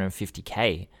offered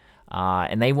 $250K,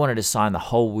 and they wanted to sign the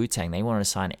whole Wu-Tang. They wanted to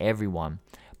sign everyone.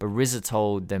 But RZA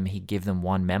told them he'd give them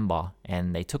one member,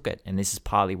 and they took it. And this is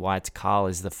partly why Tikal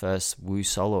is the first Wu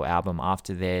solo album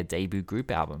after their debut group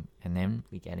album. And then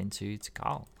we get into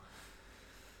Tikal.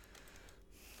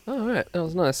 Oh, right. That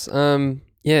was nice.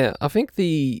 Yeah, I think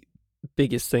the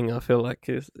biggest thing I feel like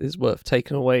is worth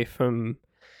taking away from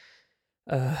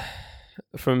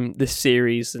this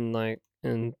series and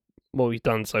what we've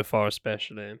done so far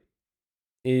especially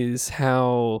is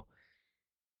how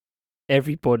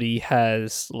everybody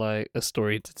has a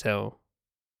story to tell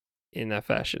in that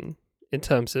fashion in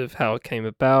terms of how it came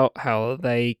about, how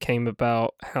they came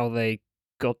about, how they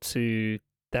got to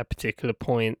that particular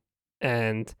point,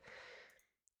 and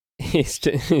it's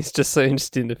just so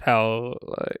interesting of how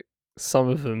some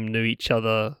of them knew each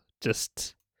other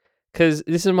just because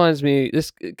this reminds me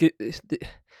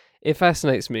it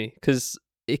fascinates me because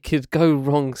it could go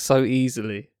wrong so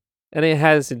easily. And it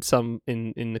has in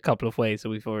a couple of ways that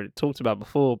we've already talked about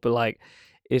before, but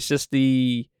it's just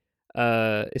the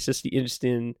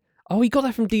interesting. Oh, we got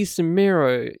that from Decent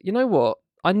Miro. You know what?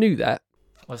 I knew that.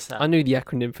 What's that? I knew the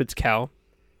acronym for Tikal,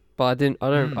 but I didn't.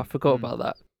 I forgot about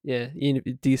that. Yeah,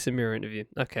 Decent Miro interview.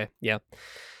 Okay, yeah.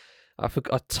 I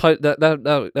forgot.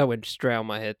 That went straight out of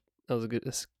my head. That was a good.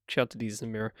 Shout out to Decent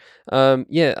Miro.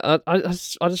 Yeah. I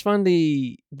just find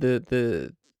the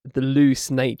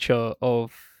loose nature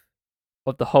of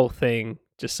the whole thing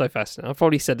just so fascinating. I've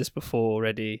probably said this before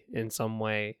already in some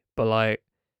way, but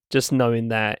just knowing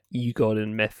that U-God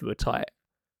and Meth were tight,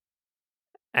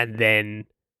 and then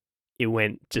it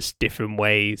went just different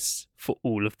ways for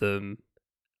all of them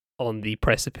on the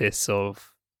precipice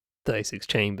of 36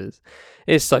 Chambers.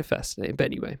 It's so fascinating. But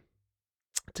anyway,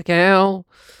 Tikal.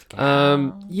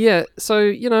 Yeah,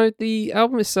 so the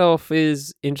album itself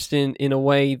is interesting in a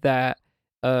way that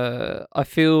I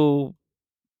feel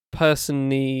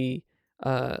personally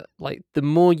the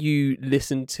more you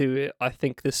listen to it, I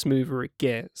think the smoother it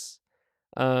gets.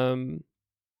 I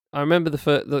remember the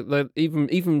first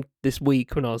even this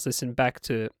week when I was listening back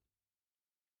to it,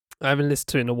 I haven't listened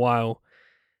to it in a while,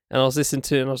 and I was listening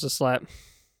to it and I was just like,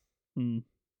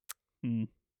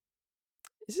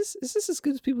 is this as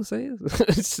good as people say it?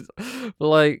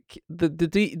 But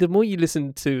the more you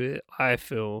listen to it, I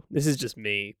feel, this is just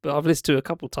me, but I've listened to it a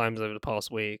couple times over the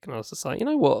past week, and I was just like, you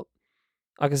know what?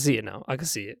 I can see it now. I can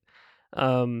see it.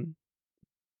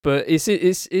 But it's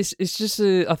just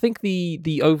I think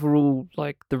the overall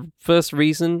the first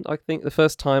reason, I think the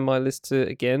first time I listened to it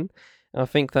again, I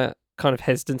think that kind of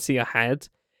hesitancy I had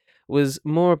was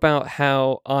more about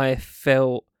how I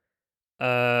felt.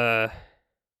 I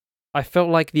felt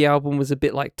like the album was a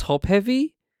bit top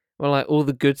heavy where like all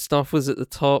the good stuff was at the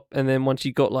top, and then once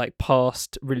you got like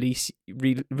past Releasio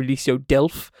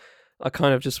Delph, I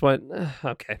kind of just went,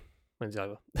 okay, when's it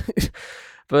over?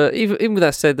 But even with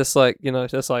that said, there's like,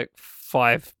 there's like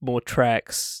 5 more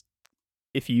tracks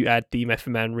if you add the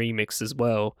Method Man remix as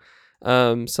well.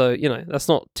 So that's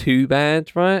not too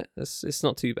bad, right? It's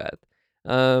not too bad.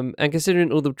 And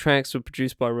considering all the tracks were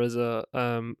produced by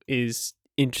RZA, is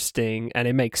interesting, and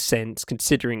it makes sense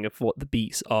considering of what the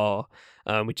beats are,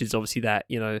 which is obviously that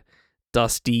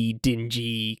dusty,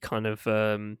 dingy kind of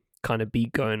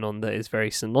beat going on that is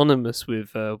very synonymous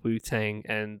with Wu-Tang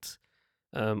and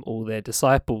all their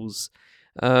disciples.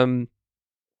 I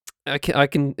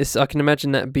can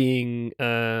imagine that being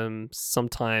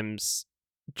sometimes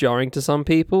jarring to some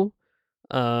people,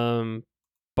 but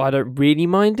I don't really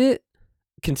mind it.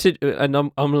 And I'm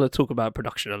going to talk about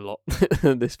production a lot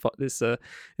this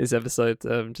episode,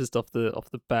 just off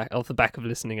the back of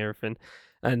listening everything,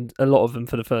 and a lot of them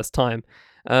for the first time.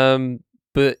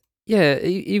 But yeah,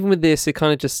 even with this, it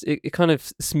kind of just it kind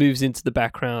of smooths into the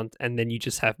background, and then you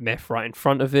just have meth right in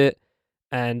front of it,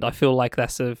 and I feel like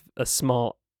that's a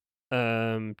smart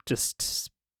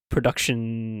just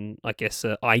production, I guess,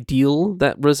 ideal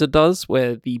that RZA does,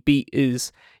 where the beat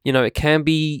is, it can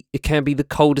be the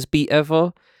coldest beat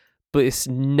ever, but it's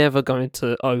never going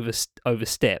to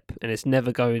overstep, and it's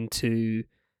never going to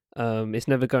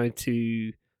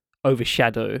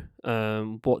overshadow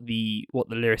what the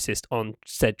lyricist on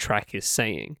said track is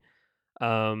saying.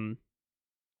 So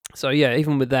yeah,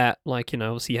 even with that, like,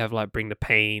 obviously you have like Bring the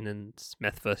Pain and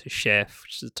Meth versus Chef,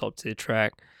 which is a top tier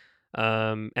track.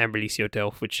 And Release Your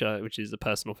Delph, which is a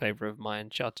personal favorite of mine.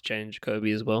 Shout out to Jay and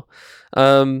Jacoby as well.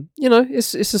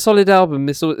 It's a solid album.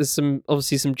 There's some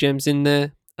gems in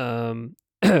there.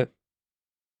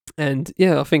 And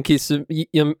yeah, I think it's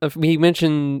you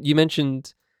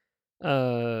mentioned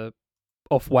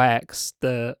Off Wax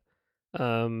that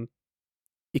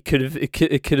it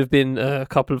could have been a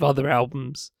couple of other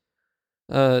albums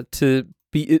for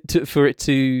it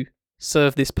to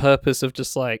serve this purpose of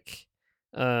just like,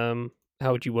 how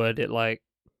would you word it, like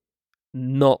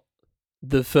not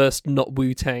the first not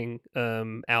Wu-Tang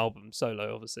album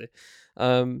solo, obviously.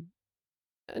 And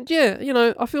yeah,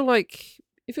 I feel like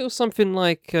if it was something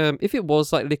like if it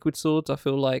was like Liquid Swords, I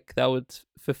feel like that would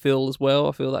fulfill as well.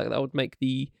 I feel like that would make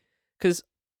because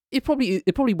it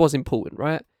probably was important,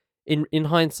 right? In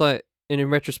hindsight and in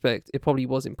retrospect, it probably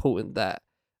was important that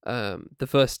the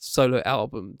first solo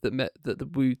album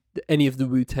that any of the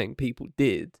Wu-Tang people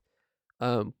did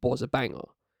was a banger.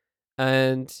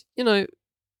 And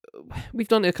we've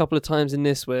done it a couple of times in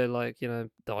this where, like,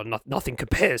 nothing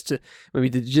compares to when we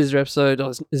did the Jizza episode.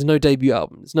 There's no debut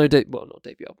album. There's no not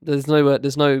debut album. There's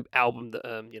no album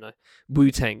that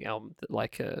Wu-Tang album that,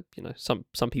 like, some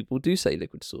people do say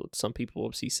Liquid Swords. Some people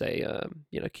obviously say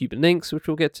Cuban Links, which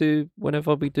we'll get to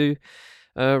whenever we do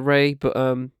Ray. But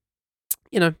I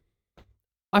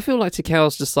feel like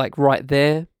Tikal's just like right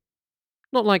there.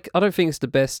 Not like, I don't think it's the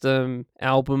best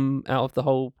album out of the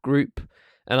whole group,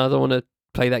 and I don't want to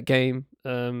play that game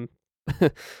when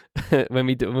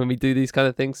we do these kind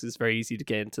of things. It's very easy to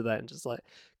get into that and just like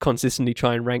consistently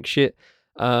try and rank shit.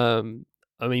 I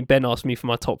mean, Ben asked me for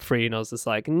my top 3, and I was just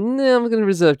like, no, I'm gonna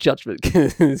reserve judgment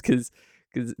because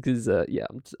yeah,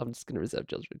 I'm just gonna reserve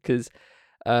judgment because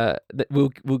we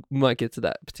might get to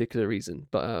that particular reason.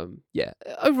 But yeah,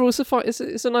 overall it's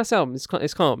a nice album. It's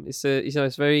calm. It's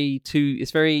it's very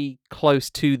close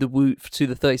to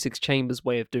the 36 Chambers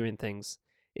way of doing things,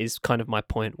 is kind of my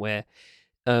point, where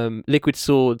Liquid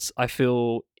Swords, I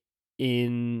feel,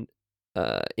 in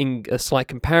a slight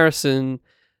comparison,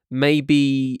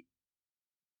 maybe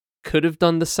could have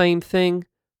done the same thing,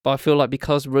 but I feel like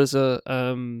because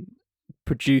RZA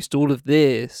produced all of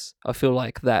this, I feel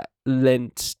like that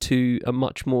lent to a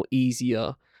much more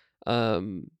easier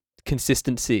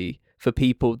consistency for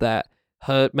people that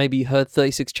heard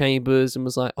 36 Chambers and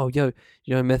was like, oh,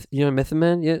 Method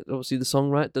Man, yeah, obviously the song,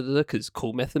 right, because it's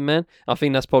called Method Man. I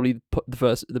think that's probably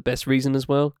the best reason as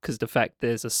well, because the fact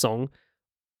there's a song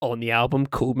on the album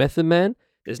called Method Man,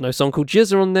 there's no song called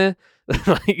Jizza on there.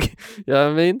 Like, you know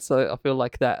what I mean? So I feel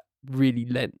like that really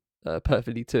lent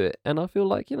perfectly to it, and I feel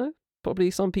like,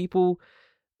 probably some people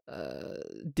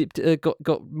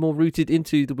got more rooted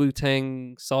into the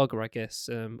Wu-Tang saga, I guess,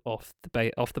 off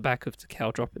the back of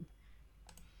Tikal dropping.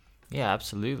 Yeah,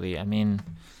 absolutely. I mean,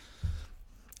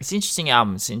 it's an interesting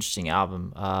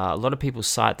album. A lot of people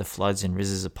cite the floods in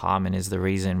RZA's apartment as the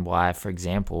reason why, for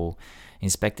example,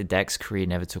 Inspector Deck's career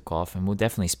never took off, and we'll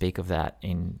definitely speak of that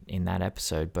in that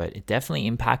episode, but it definitely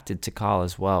impacted Tikal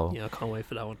as well. Yeah, I can't wait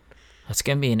for that one. It's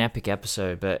going to be an epic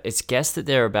episode, but it's guessed that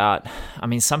there are about,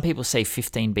 some people say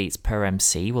 15 beats per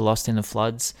MC were lost in the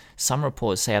floods. Some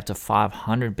reports say up to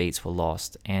 500 beats were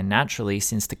lost. And naturally,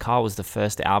 since Tikal was the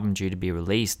first album due to be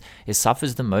released, it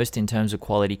suffers the most in terms of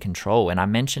quality control. And I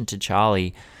mentioned to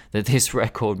Charlie that this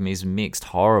record is mixed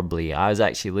horribly. I was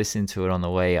actually listening to it on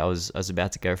the way. I was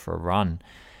about to go for a run.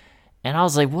 And I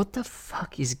was like, what the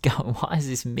fuck is going, why is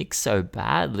this mixed so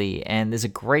badly? And there's a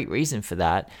great reason for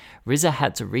that. RZA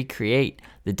had to recreate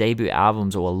the debut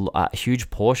albums, or a huge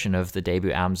portion of the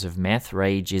debut albums of Meth,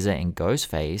 Ray, GZA, and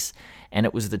Ghostface. And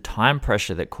it was the time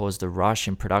pressure that caused the rush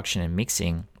in production and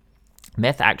mixing.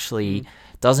 Meth actually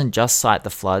doesn't just cite the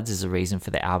floods as a reason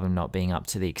for the album not being up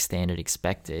to the standard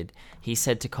expected. He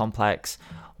said to Complex,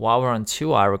 while we're on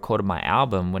tour, I recorded my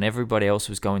album when everybody else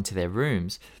was going to their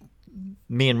rooms.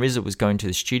 Me and RZA was going to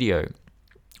the studio.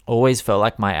 Always felt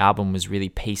like my album was really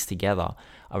pieced together.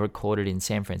 I recorded in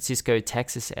San Francisco,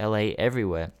 Texas, LA,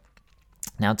 everywhere.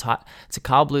 Now,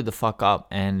 Tikal blew the fuck up,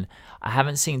 and I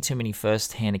haven't seen too many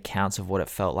first-hand accounts of what it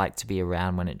felt like to be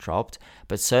around when it dropped,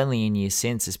 but certainly in years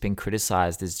since, it's been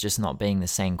criticized as just not being the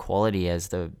same quality as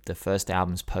the first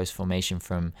albums post-formation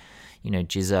from,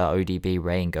 GZA, ODB,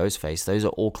 Ray, and Ghostface. Those are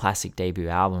all classic debut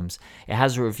albums. It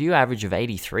has a review average of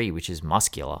 83, which is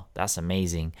muscular. That's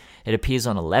amazing. It appears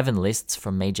on 11 lists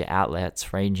from major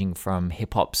outlets, ranging from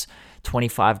hip-hop's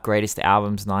 25 greatest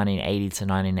albums 1980 to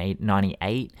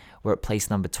 1998, where it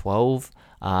placed number 12.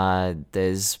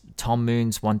 There's Tom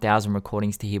Moon's 1000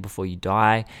 Recordings to Hear Before You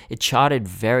Die. It charted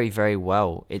very, very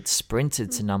well. It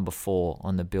sprinted to number 4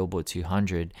 on the Billboard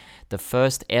 200, the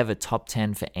first ever top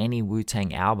 10 for any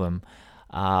Wu-Tang album.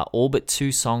 All but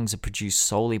 2 songs are produced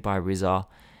solely by RZA.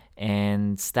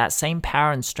 And that same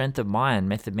power and strength of mind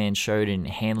Method Man showed in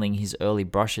handling his early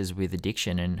brushes with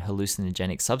addiction and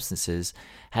hallucinogenic substances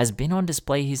has been on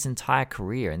display his entire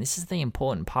career. And this is the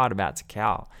important part about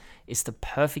Tikal. It's the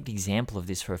perfect example of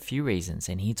this for a few reasons.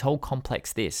 And he told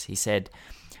Complex this. He said,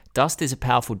 "Dust is a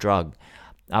powerful drug.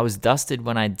 I was dusted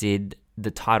when I did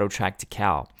the title track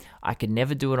Tikal. I could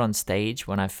never do it on stage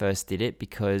when I first did it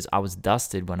because I was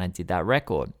dusted when I did that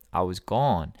record. I was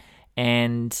gone."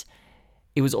 And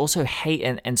it was also hate,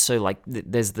 and so like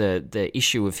there's the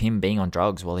issue of him being on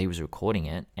drugs while he was recording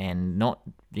it, and not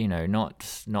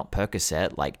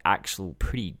Percocet, like actual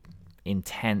pretty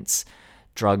intense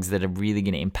drugs that are really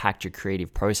going to impact your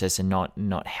creative process and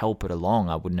not help it along.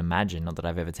 I wouldn't imagine, not that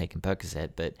I've ever taken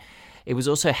Percocet, but it was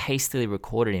also hastily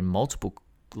recorded in multiple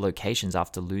locations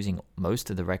after losing most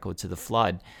of the record to the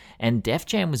flood, and Def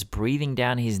Jam was breathing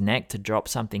down his neck to drop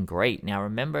something great. Now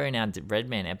remember in our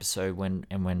Redman episode when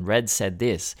Red said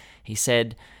this, he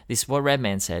said this is what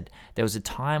Redman said: there was a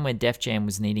time when Def Jam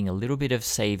was needing a little bit of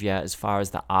savior as far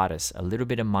as the artists, a little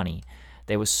bit of money.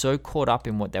 They were so caught up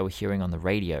in what they were hearing on the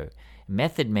radio.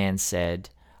 Method Man said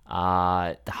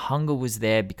the hunger was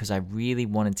there because I really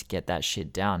wanted to get that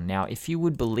shit down. Now if you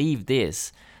would believe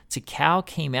this, Tikal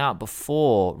came out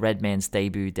before Redman's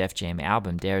debut Def Jam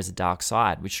album, There Is a Dark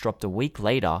Side, which dropped a week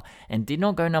later and did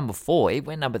not go number 4. It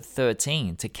went number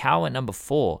 13. Tikal went number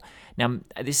 4. Now,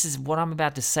 this is what I'm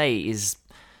about to say is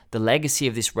the legacy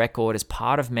of this record as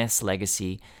part of Meth's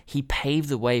legacy. He paved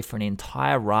the way for an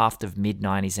entire raft of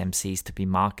mid-90s MCs to be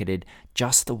marketed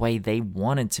just the way they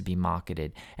wanted to be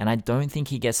marketed. And I don't think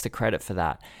he gets the credit for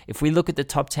that. If we look at the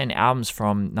top 10 albums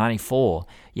from 94,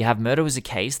 you have Murder Was a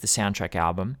Case, the soundtrack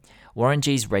album, Warren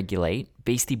G's Regulate,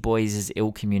 Beastie Boys'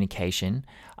 Ill Communication,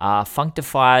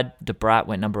 Funkdafied, Da Brat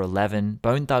went number 11,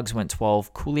 Bone Thugs went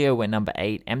 12, Coolio went number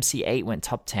 8, MC8 went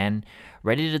top 10,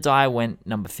 Ready to Die went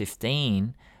number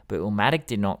 15, but Illmatic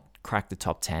did not crack the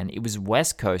top 10. It was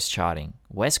West Coast charting.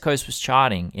 West Coast was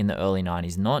charting in the early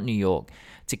 90s, not New York.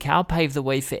 Tikal paved the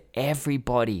way for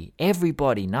everybody.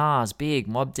 Nas, Big,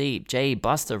 Mobb Deep, Jay,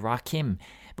 Busta, Rakim.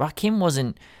 Rakim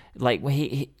wasn't like when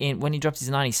he dropped his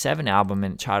 97 album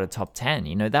and charted top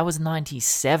 10, that was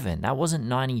 97. That wasn't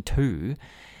 92.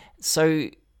 So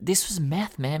this was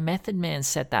Meth Man. Method Man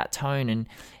set that tone, and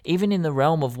even in the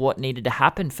realm of what needed to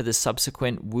happen for the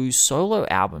subsequent Wu solo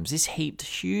albums, this heaped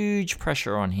huge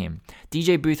pressure on him.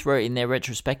 DJ Booth wrote in their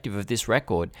retrospective of this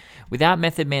record, without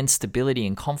Method Man's stability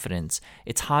and confidence,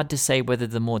 it's hard to say whether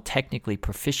the more technically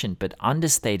proficient but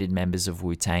understated members of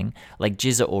Wu-Tang, like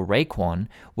GZA or Raekwon,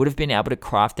 would have been able to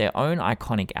craft their own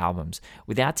iconic albums,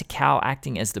 without Tikal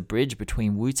acting as the bridge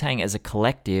between Wu-Tang as a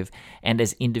collective and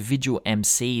as individual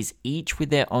MCs, each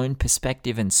with their own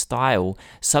perspective and style.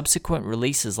 Subsequent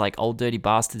releases like Old Dirty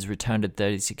Bastard's Return to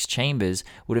 36 Chambers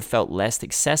would have felt less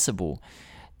accessible.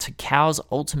 Takau's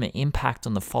ultimate impact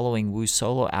on the following Wu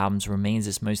solo albums remains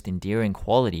its most endearing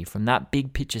quality. From that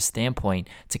big picture standpoint,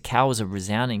 Takao was a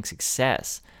resounding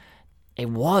success. It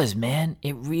was, man.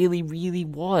 It really, really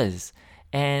was.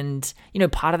 And,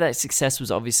 part of that success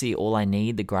was obviously All I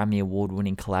Need, the Grammy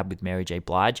Award-winning collab with Mary J.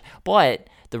 Blige. But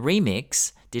the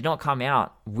remix did not come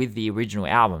out with the original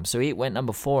album. So it went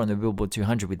number 4 on the Billboard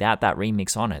 200 without that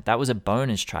remix on it. That was a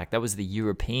bonus track. That was the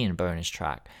European bonus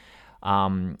track.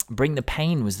 Bring the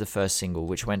Pain was the first single,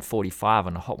 which went 45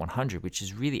 on the Hot 100, which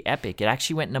is really epic. It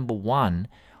actually went number 1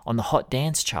 on the Hot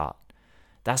Dance chart.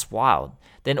 That's wild.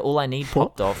 Then All I Need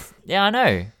popped off. Yeah, I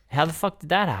know. How the fuck did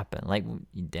that happen? Like,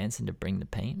 you dancing to Bring the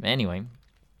Pain? Anyway,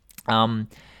 the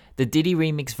Diddy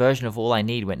remix version of All I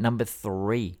Need went number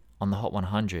 3 on the Hot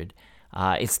 100.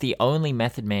 It's the only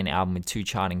Method Man album with 2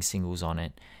 charting singles on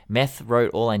it. Meth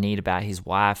wrote All I Need about his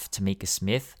wife, Tamika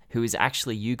Smith, who is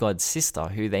actually U-God's sister,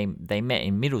 who they met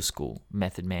in middle school,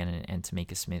 Method Man and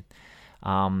Tamika Smith.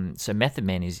 So Method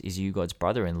Man is U-God's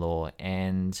brother-in-law.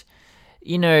 And,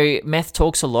 Meth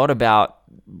talks a lot about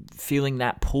feeling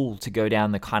that pull to go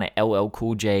down the kind of LL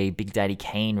Cool J, Big Daddy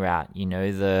Kane route,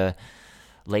 the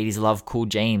Ladies Love Cool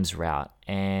James route.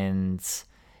 And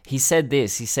he said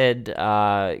this,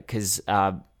 because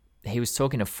he was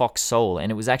talking to Fox Soul,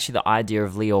 and it was actually the idea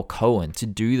of Leo Cohen to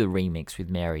do the remix with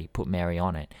Mary, put Mary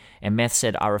on it. And Meth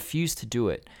said, I refused to do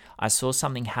it. I saw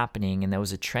something happening, and there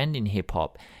was a trend in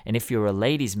hip-hop, and if you're a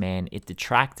ladies' man, it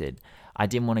detracted. I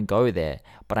didn't want to go there,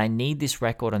 but I need this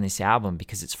record on this album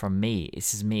because it's from me.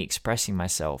 This is me expressing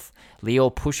myself. Leo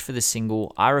pushed for the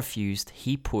single. I refused.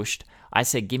 He pushed. I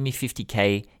said, give me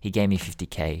 50K. He gave me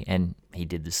 50K, and he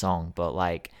did the song. But,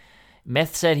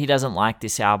 Meth said he doesn't like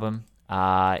this album. In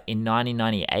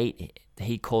 1998,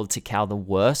 he called Tikal the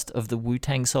worst of the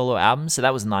Wu-Tang solo albums. So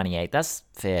that was 98. That's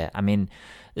fair. I mean,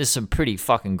 there's some pretty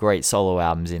fucking great solo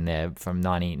albums in there from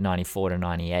 94 to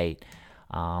 98.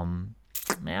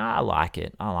 Man, I like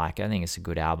it. I think it's a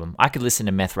good album. I could listen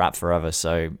to Meth rap forever,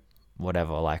 so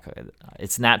whatever.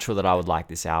 It's natural that I would like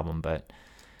this album. But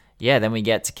yeah, then we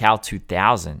get to Cal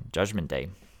 2000, Judgment Day.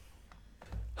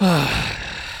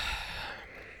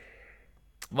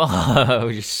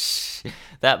 Whoa,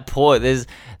 that pause,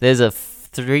 there's a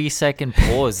 3-second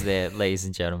pause there, ladies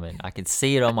and gentlemen. I can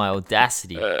see it on my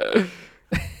Audacity.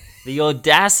 The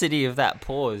audacity of that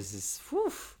pause is,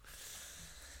 whew.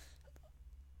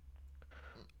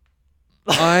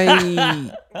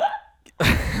 I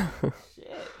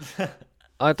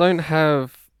don't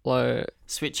have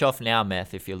switch off now,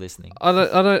 Meth, if you're listening.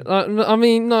 I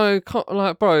mean, no,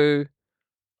 bro,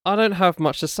 I don't have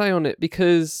much to say on it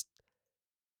because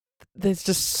there's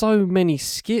just so many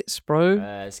skits,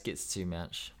 bro. Skits too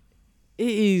much.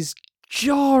 It is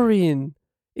jarring.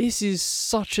 This is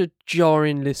such a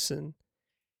jarring listen.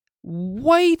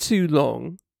 Way too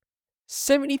long.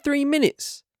 73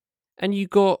 minutes. And you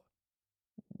got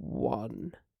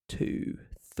 1, 2,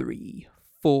 3,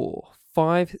 4,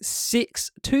 5,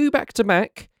 6, 2 back to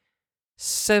back,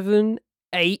 7,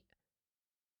 8,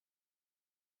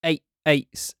 8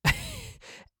 eights.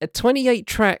 A 28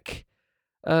 track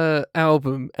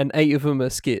album and 8 of them are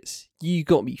skits. You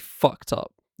got me fucked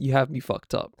up. You have me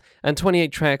fucked up. And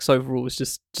 28 tracks overall is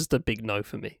just a big no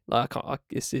for me.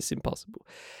 It's impossible.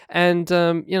 And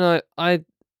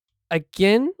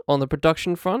again, on the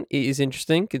production front, it is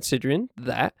interesting considering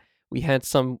that we had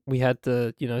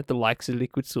the likes of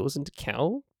Liquid Swords and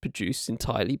Tikal produced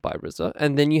entirely by RZA,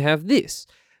 and then you have this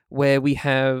where we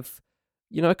have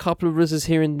a couple of RZAs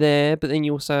here and there, but then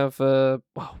you also have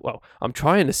well, I'm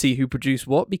trying to see who produced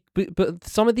what, but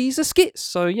some of these are skits,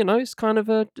 so it's kind of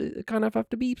have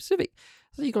to be specific.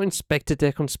 So you got Inspector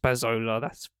Deck on Spazzola,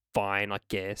 that's fine, I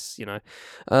guess.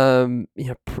 Oh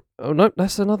no,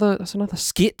 that's another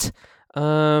skit.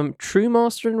 True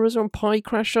Master and RZA on Party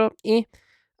Crasher,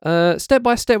 Step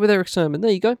by Step with Eric Sermon. There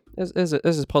you go. There's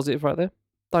a positive right there.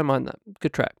 Don't mind that.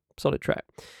 Good track, solid track.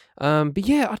 But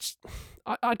yeah,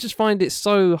 I just find it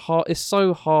so hard. It's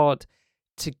so hard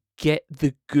to get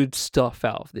the good stuff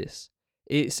out of this.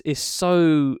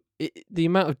 The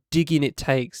amount of digging it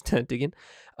takes to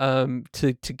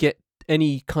get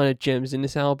any kind of gems in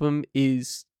this album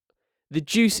is, the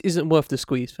juice isn't worth the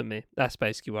squeeze for me. That's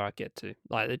basically where I get to.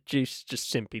 The juice is just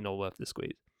simply not worth the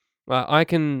squeeze. Right, I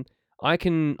can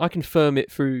firm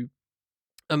it through.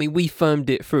 I mean, we firmed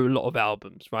it through a lot of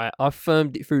albums, right? I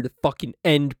firmed it through the fucking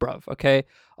end, bruv. Okay,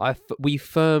 we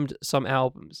firmed some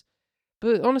albums,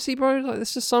 but honestly, bro,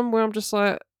 this is some where I'm just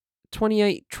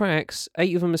 28 tracks,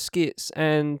 8 of them are skits,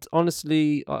 and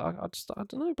honestly, I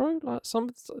don't know, bro.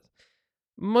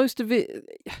 Most of it,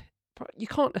 bro, you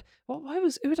can't. Who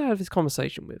did I have this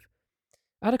conversation with?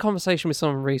 I had a conversation with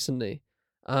someone recently,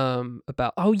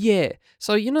 about, oh yeah,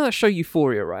 so you know that show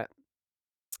Euphoria, right?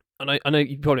 I know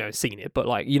you probably haven't seen it, but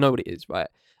like you know what it is, right?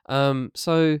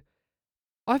 So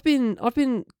I've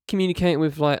been communicating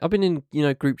with, like, I've been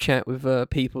in, group chat with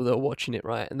people that are watching it,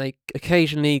 right? And they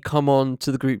occasionally come on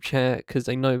to the group chat because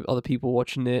they know other people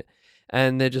watching it,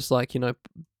 and they're just like,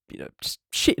 just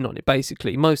shitting on it.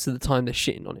 Basically, most of the time they're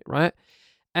shitting on it, right?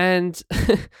 And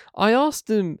I asked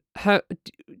them, how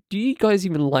do you guys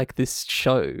even like this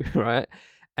show, right?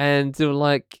 And they were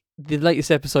like, the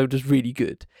latest episode was really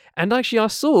good. And actually, I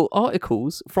saw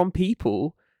articles from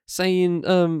people saying,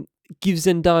 give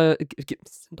Zendaya,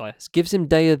 give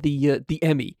Zendaya the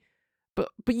Emmy. But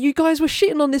you guys were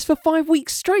shitting on this for 5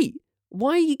 weeks straight.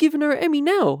 Why are you giving her an Emmy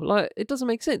now? Like, it doesn't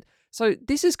make sense. So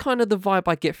this is kind of the vibe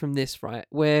I get from this, right?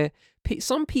 Where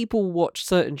some people watch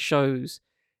certain shows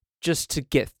just to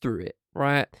get through it,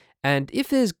 right? And if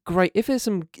they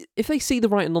see the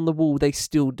writing on the wall, they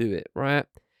still do it, right?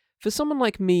 For someone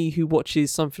like me who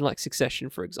watches something like Succession,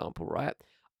 for example, right?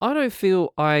 I don't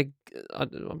feel I'll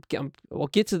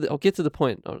get to the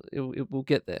point. We'll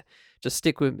get there. Just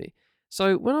stick with me.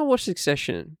 So when I watched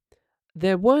Succession,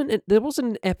 there wasn't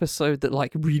an episode that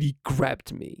like really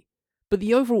grabbed me, but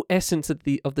the overall essence of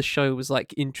the show was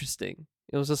like interesting.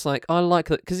 It was just like, I like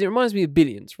that because it reminds me of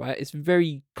Billions, right? It's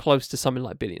very close to something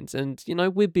like Billions, and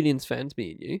we're Billions fans,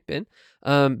 me and you, Ben.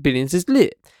 Billions is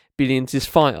lit. Billions is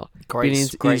fire.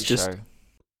 Billions is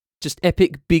just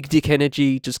epic, big dick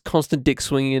energy, just constant dick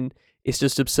swinging. It's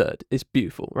just absurd. It's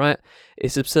beautiful, right?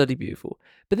 It's absurdly beautiful.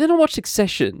 But then I watch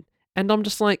Succession, and I'm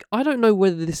just like, I don't know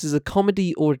whether this is a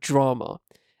comedy or a drama.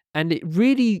 And it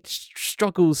really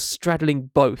struggles straddling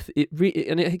both.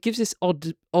 And it gives this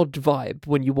odd vibe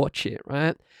when you watch it,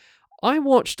 right? I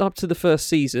watched up to the first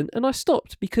season and I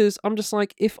stopped because I'm just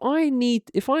like, if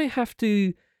I have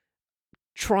to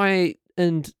try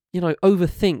and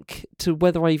overthink to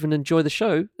whether I even enjoy the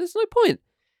show, there's no point.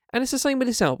 And it's the same with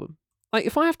this album. Like,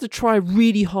 if I have to try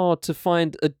really hard to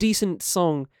find a decent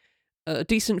song, a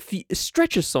decent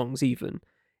stretch of songs even,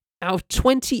 out of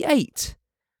 28.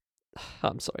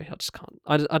 I'm sorry, I just can't.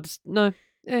 I just no,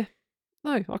 no,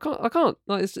 I can't.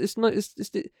 Like, it's not.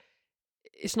 It's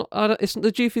not. It's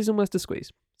the juice isn't worth the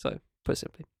squeeze. So put it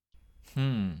simply.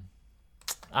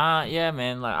 Yeah,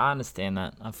 man. Like, I understand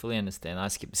that. I fully understand. I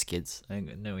skip the skids. I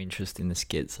got no interest in the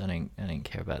skids. I don't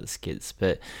care about the skids.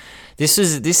 But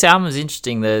this album was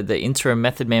interesting. The interim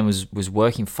Method Man was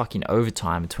working fucking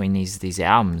overtime between these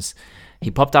albums. He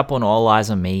popped up on All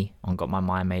Eyes on Me on Got My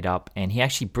Mind Made Up, and he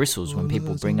actually bristles when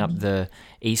people bring up the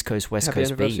East Coast West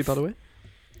Coast beef. By the way.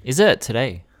 Is it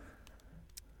today?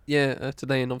 Yeah,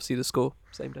 today, and obviously the score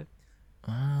same day.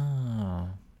 Oh,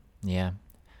 yeah.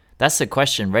 That's the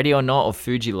question: Ready or Not or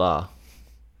Fuji-La?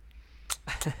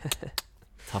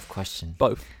 Tough question.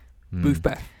 Both. Booth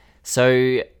back.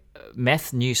 So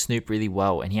Meth knew Snoop really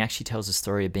well, and he actually tells the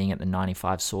story of being at the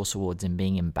 95 Source Awards and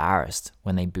being embarrassed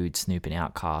when they booed Snoop and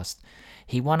Outkast.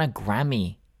 He won a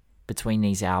Grammy between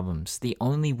these albums, the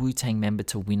only Wu-Tang member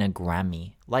to win a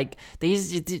Grammy. Like,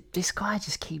 this guy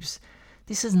just keeps...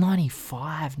 This is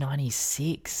 95,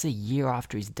 96, a year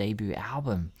after his debut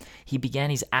album. He began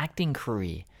his acting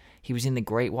career. He was in The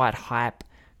Great White Hype,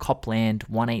 Copland,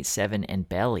 187, and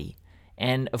Belly.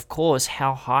 And, of course,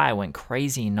 How High went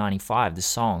crazy in 95, the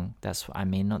song.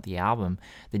 Not the album.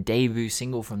 The debut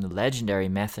single from the legendary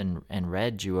Meth and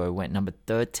Red duo went number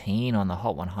 13 on the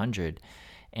Hot 100.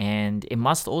 And it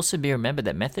must also be remembered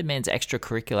that Method Man's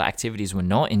extracurricular activities were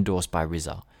not endorsed by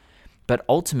RZA. But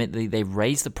ultimately, they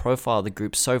raised the profile of the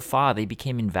group so far they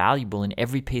became invaluable in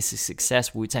every piece of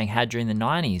success Wu-Tang had during the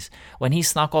 90s. When he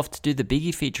snuck off to do the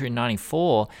Biggie feature in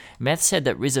 94, Meth said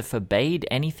that RZA forbade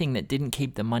anything that didn't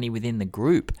keep the money within the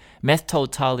group. Meth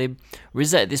told Talib,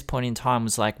 RZA at this point in time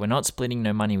was like, we're not splitting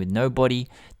no money with nobody,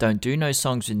 don't do no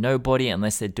songs with nobody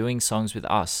unless they're doing songs with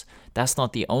us. That's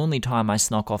not the only time I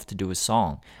snuck off to do a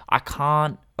song. I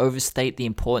can't overstate the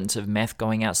importance of Meth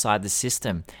going outside the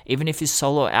system. Even if his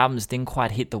solo albums didn't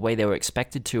quite hit the way they were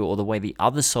expected to or the way the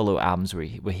other solo albums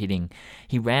were hitting,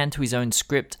 he ran to his own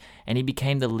script and he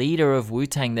became the leader of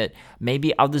Wu-Tang that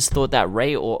maybe others thought that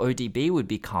Ray or ODB would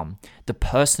become. The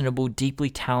personable, deeply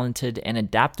talented and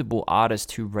adaptable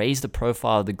artist who raised the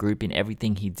profile of the group in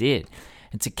everything he did.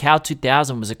 And Tical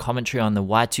 2000 was a commentary on the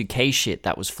Y2K shit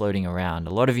that was floating around.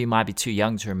 A lot of you might be too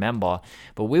young to remember,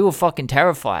 but we were fucking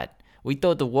terrified. We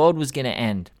thought the world was going to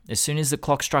end as soon as the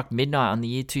clock struck midnight on the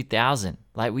year 2000.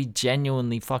 Like, we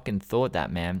genuinely fucking thought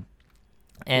that, man.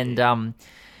 And,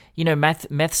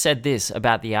 Meth said this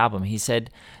about the album. He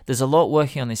said, there's a lot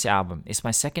working on this album. It's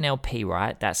my second LP,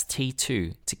 right? That's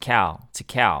T2,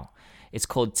 Tical. It's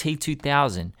called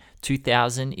T2000.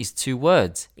 2000 is 2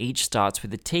 words. Each starts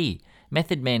with a T.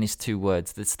 Method Man is 2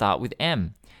 words that start with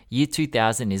M. Year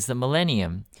 2000 is the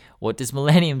millennium. What does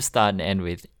millennium start and end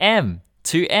with? M.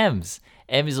 2 M's.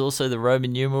 M is also the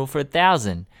Roman numeral for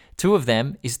 1,000. 2 of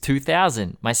them is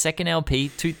 2000. My second LP,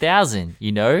 2000.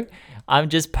 You know, I'm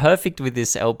just perfect with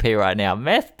this LP right now.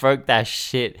 Meth broke that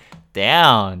shit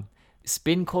down.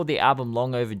 Spin called the album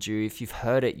long overdue. If you've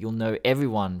heard it, you'll know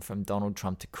everyone from Donald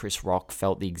Trump to Chris Rock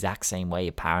felt the exact same way,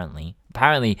 apparently.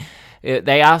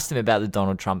 They asked him about the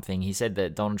Donald Trump thing. He said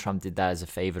that Donald Trump did that as a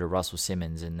favor to Russell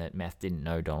Simmons and that Meth didn't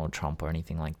know Donald Trump or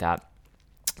anything like that.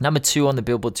 Number 2 on the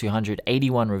Billboard 200,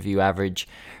 81 review average.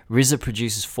 RZA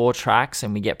produces 4 tracks,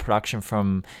 and we get production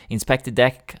from Inspector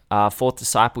Deck, Fourth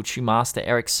Disciple, True Master,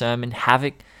 Eric Sermon,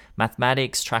 Havoc,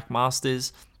 Mathematics,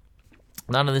 Trackmasters.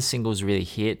 None of the singles really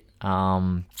hit.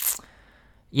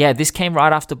 This came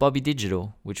right after Bobby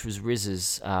Digital, which was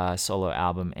RZA's solo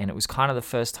album, and it was kind of the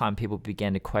first time people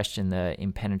began to question the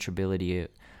impenetrability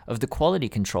of the quality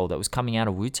control that was coming out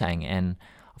of Wu-Tang, and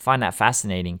I find that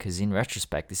fascinating because in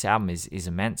retrospect, this album is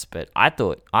immense, but I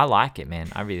like it, man.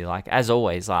 I really like it. As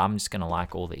always, I'm just going to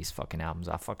like all these fucking albums.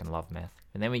 I fucking love Meth.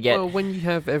 And then we get... Well, when you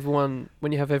have everyone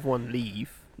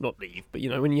leave, not leave, but,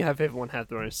 when you have everyone have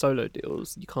their own solo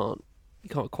deals, you can't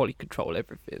quality control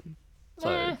everything.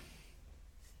 So...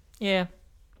 Yeah.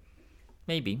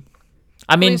 Maybe.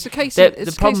 I mean it's the case.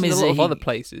 The problem is a lot of other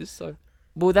places. So.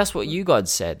 Well, that's what YouGod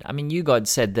said. I mean, YouGod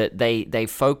said that they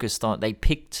focused on,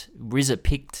 RZA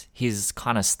picked his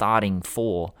kind of starting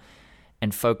 4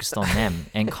 and focused on them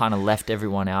and kind of left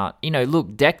everyone out.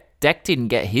 Look, Deck didn't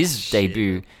get his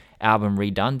debut album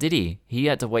redone, did he? He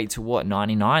had to wait till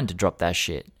 99 to drop that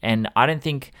shit. And I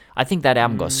think that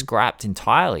album got scrapped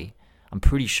entirely.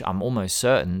 I'm almost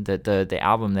certain that the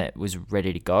album that was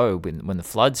ready to go when the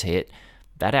floods hit,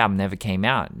 that album never came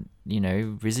out.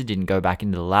 RZA didn't go back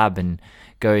into the lab and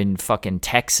go in fucking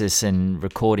Texas and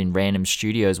record in random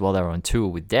studios while they were on tour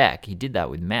with Deck. He did that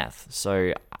with Meth.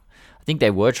 So I think they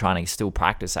were trying to still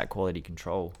practice that quality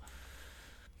control.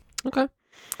 Okay.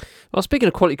 Well, speaking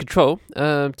of quality control,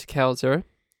 to Cal Zero,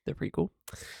 they're pretty cool.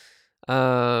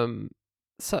 So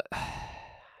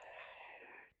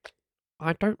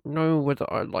I don't know whether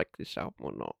I like this album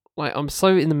or not. Like, I'm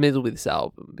so in the middle with this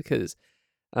album because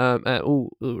all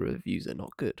reviews are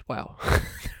not good. Wow.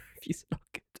 Reviews are not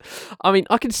good. I mean,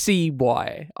 I can see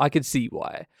why.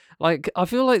 Like, I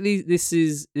feel like this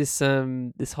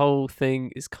whole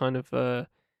thing is kind of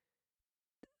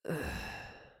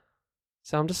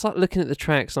so I'm just like looking at the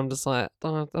tracks. I'm just like,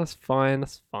 oh, that's fine.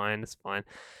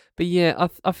 But yeah,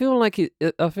 I feel like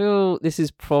I feel this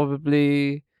is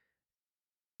probably.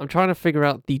 I'm trying to figure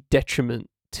out the detriment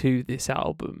to this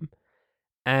album,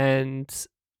 and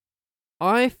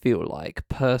I feel like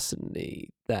personally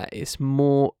that it's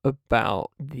more about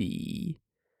I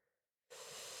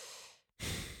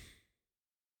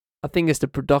think it's the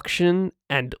production,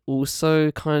 and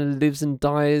also kind of lives and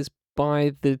dies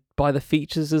by the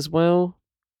features as well.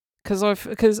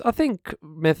 Because I think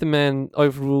Method Man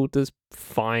overall does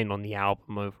fine on the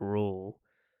album overall.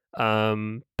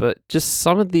 But just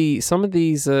some of the it's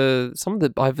either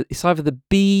the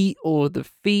beat or the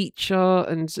feature,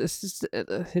 and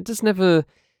it just never,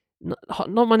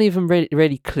 not many of them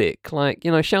really click. Like,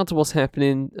 shout out to What's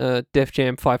Happening, Def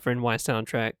Jam, Pfeiffer NY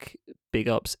soundtrack, big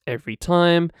ups every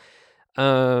time.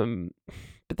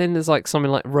 But then there's like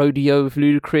something like Rodeo with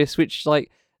Ludacris, which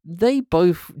like they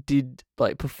both did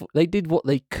they did what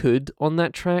they could on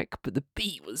that track, but the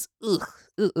beat was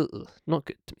not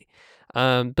good to me.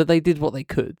 But they did what they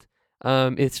could.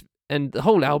 And the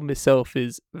whole album itself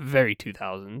is very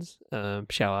 2000s.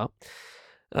 Shout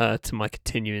out to my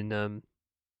continuing.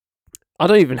 I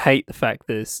don't even hate the fact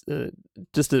there's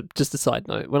just a side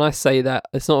note. When I say that,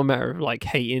 it's not a matter of like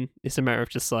hating. It's a matter of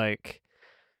just like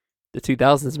the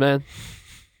 2000s, man.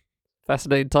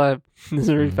 Fascinating time. It's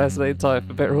a really fascinating time,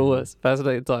 for better or worse.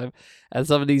 Fascinating time. And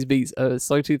some of these beats are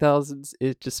so 2000s,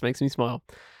 it just makes me smile.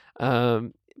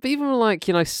 But even like,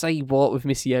 Say What with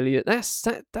Missy Elliott,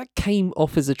 that came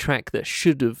off as a track that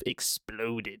should have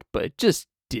exploded, but it just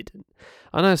didn't.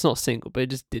 I know it's not a single, but it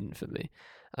just didn't for me.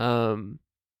 The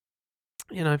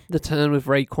turn with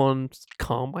Raekwon,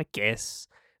 calm, I guess.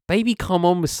 Baby Come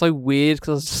On was so weird because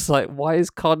I was just like, why is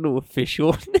Cardinal official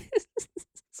on this?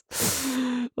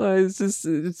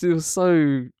 It was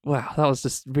so, wow, that was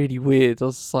just really weird. I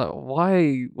was just like,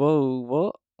 why? Whoa,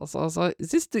 what? I was like,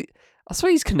 is this I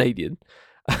swear he's Canadian.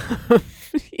 I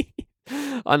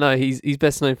know he's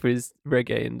best known for his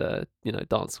reggae and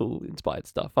dancehall inspired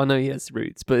stuff. I know he has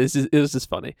roots, but it was just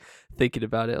funny thinking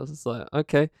about it. I was just like,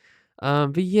 okay,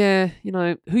 but yeah,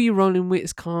 who you rolling with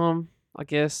is calm. I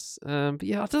guess. But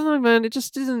yeah, I don't know, man. It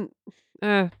just isn't.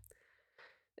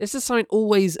 It's just something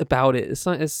always about it.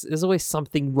 There's always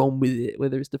something wrong with it,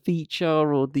 whether it's the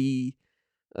feature or the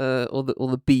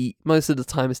beat. Most of the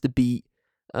time, it's the beat.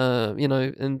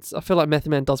 And I feel like Method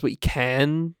Man does what he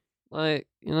can, like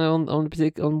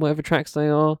on whatever tracks they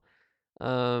are.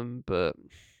 But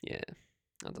yeah,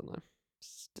 I don't know.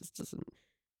 Just doesn't.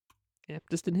 Yeah,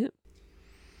 just didn't hit.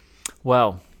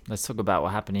 Well, let's talk about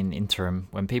what happened in interim.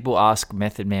 When people ask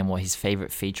Method Man what his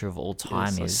favorite feature of all time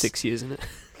It's like is, 6 years, isn't it?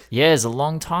 yeah, it's a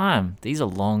long time. These are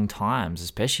long times,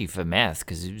 especially for Meth,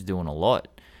 because he was doing a lot.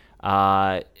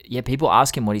 Yeah, people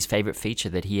ask him what his favorite feature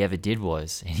that he ever did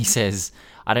was, and he says,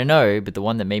 I don't know, but the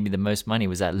one that made me the most money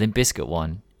was that Limp Bizkit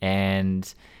one.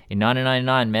 And in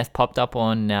 1999, Meth popped up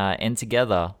on End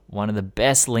Together, one of the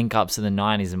best link-ups of the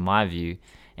 90s in my view,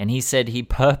 and he said he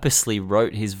purposely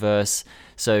wrote his verse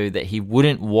so that he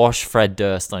wouldn't wash Fred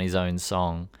Durst on his own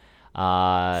song.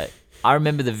 I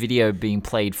remember the video being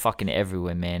played fucking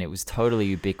everywhere, man. It was totally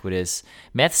ubiquitous.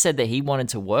 Meth said that he wanted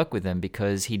to work with them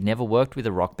because he'd never worked with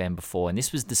a rock band before, and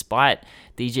this was despite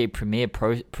DJ Premier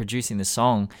producing the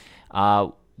song.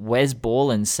 Wes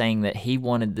Borland saying that he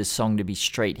wanted the song to be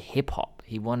straight hip-hop.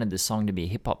 He wanted the song to be a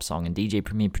hip-hop song, and DJ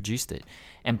Premier produced it.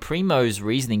 And Primo's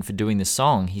reasoning for doing the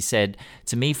song, he said,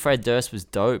 to me, Fred Durst was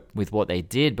dope with what they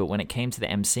did, but when it came to the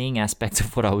emceeing aspect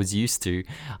of what I was used to,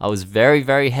 I was very,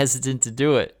 very hesitant to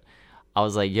do it. I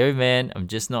was like, yo, man, I'm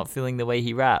just not feeling the way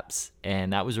he raps.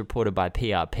 And that was reported by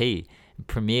PRP.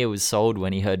 Premier was sold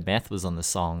when he heard Meth was on the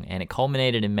song, and it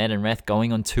culminated in Med and Reth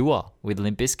going on tour with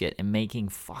Limp Bizkit and making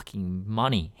fucking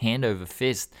money, hand over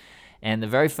fist. And the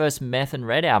very first Meth and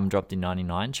Red album dropped in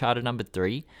 99, charted number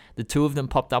 3. The two of them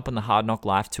popped up on the Hard Knock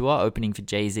Life tour, opening for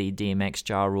Jay-Z, DMX,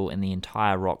 Ja Rule, and the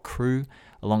entire rock crew,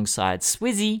 alongside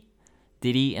Swizzy,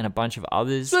 Diddy, and a bunch of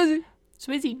others.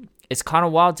 Swizzy. It's kind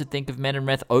of wild to think of Med and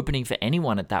Reth opening for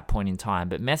anyone at that point in time,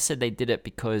 but Meth said they did it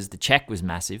because the check was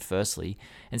massive, firstly,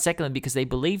 and secondly, because they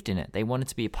believed in it. They wanted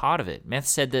to be a part of it. Meth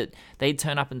said that they'd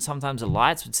turn up and sometimes the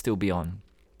lights would still be on.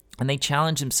 And they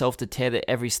challenged themselves to tear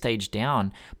every stage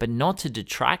down, but not to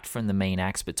detract from the main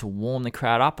acts, but to warm the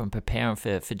crowd up and prepare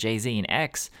them for Jay-Z and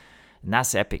X. And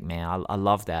that's epic, man. I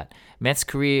love that. Meth's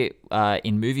career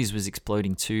in movies was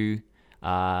exploding too.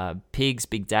 Pigs,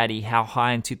 Big Daddy, How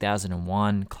High in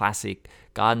 2001, classic,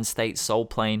 Garden State, Soul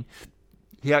Plane.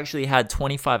 He actually had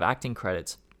 25 acting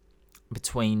credits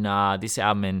between this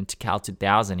album and Tikal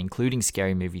 2000, including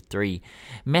Scary Movie 3.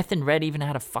 Meth and Red even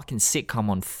had a fucking sitcom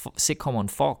on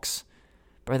Fox.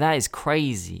 Bro, that is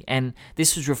crazy. And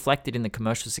this was reflected in the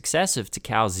commercial success of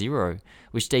Tikal Zero,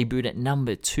 which debuted at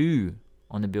number 2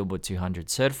 on the Billboard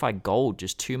 200. Certified Gold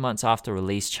just 2 months after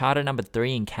release, charted number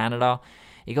 3 in Canada.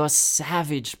 It got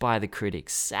savaged by the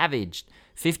critics. Savaged.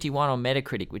 51 on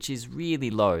Metacritic, which is really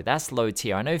low. That's low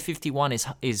tier. I know 51 is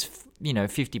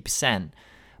 50%.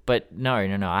 But no.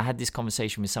 I had this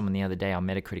conversation with someone the other day on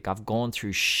Metacritic. I've gone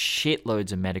through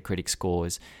shitloads of Metacritic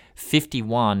scores.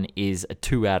 51 is a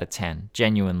 2 out of 10,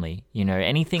 genuinely.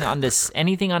 Anything under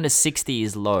 60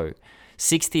 is low.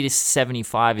 60 to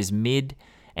 75 is mid.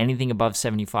 Anything above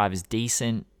 75 is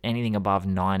decent. Anything above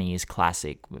 90 is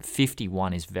classic.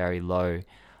 51 is very low.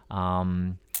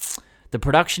 The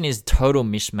production is total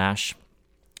mishmash.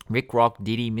 Rick Rock,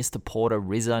 Diddy, Mr. Porter,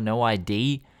 RZA, No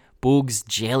ID, Boogs,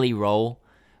 Jelly Roll.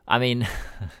 I mean,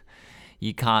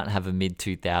 you can't have a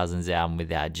mid-2000s album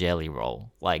without Jelly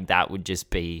Roll. Like, that would just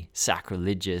be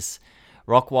sacrilegious.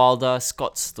 Rockwilder,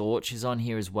 Scott Storch is on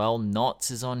here as well. Knotts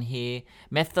is on here.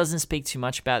 Meth doesn't speak too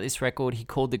much about this record. He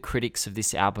called the critics of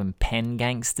this album pen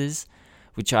gangsters,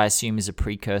 which I assume is a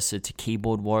precursor to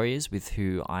Keyboard Warriors, with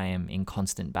who I am in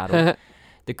constant battle.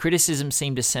 The criticism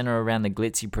seemed to center around the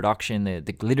glitzy production, the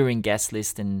glittering guest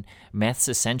list, and Meth's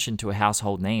ascension to a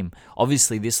household name.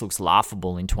 Obviously, this looks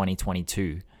laughable in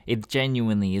 2022. It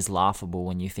genuinely is laughable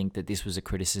when you think that this was a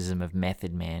criticism of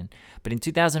Method Man. But in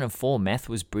 2004, Meth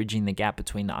was bridging the gap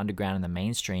between the underground and the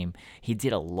mainstream. He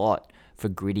did a lot for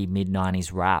gritty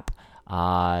mid-90s rap.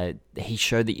 He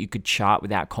showed that you could chart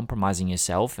without compromising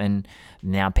yourself, and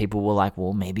now people were like,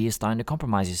 well, maybe you're starting to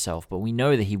compromise yourself. But we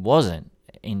know that he wasn't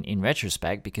in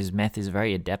retrospect, because Meth is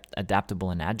very adaptable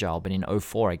and agile. But in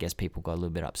 04, I guess people got a little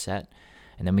bit upset.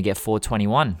 And then we get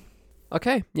 421.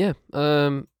 Okay, yeah.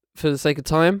 For the sake of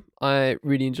time, I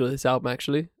really enjoy this album,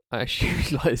 actually. I actually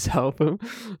really like this album.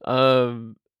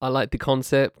 I like the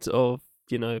concept of,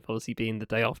 obviously being the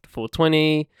day after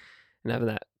 420 and having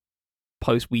that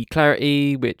post-weed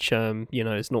clarity, which,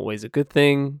 is not always a good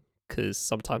thing, because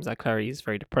sometimes that clarity is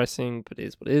very depressing, but it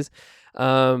is what it is.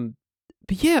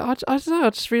 But yeah, I don't know. I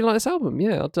just really like this album.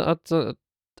 Yeah,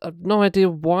 I I've no idea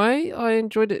why I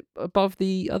enjoyed it above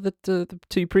the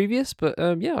two previous, but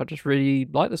yeah, I just really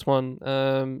like this one.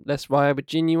 Let's Ride with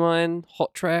Genuine,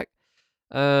 Hot Track,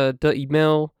 Dirty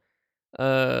Mel,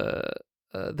 uh,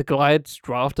 the Glides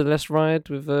draft of Let's Ride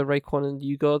with Raekwon and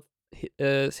YouGod,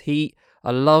 Heat.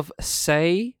 I love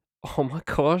Say. Oh my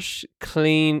gosh,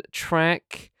 clean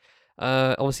track.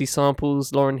 Obviously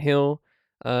samples Lauryn Hill,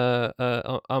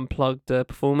 unplugged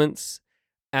performance.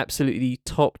 Absolutely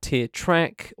top tier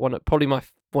track. Probably one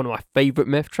of my favorite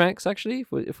Meth tracks actually.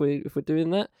 If we're doing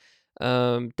that,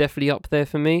 definitely up there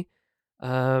for me.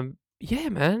 Yeah,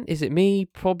 man. Is it me?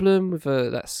 Problem with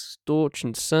that Storch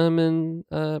and Sermon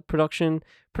production?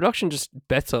 Production just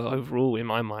better overall in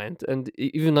my mind. And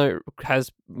even though it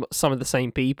has some of the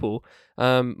same people,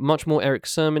 much more Eric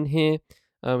Sermon here,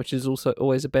 which is also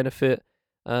always a benefit.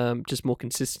 Just more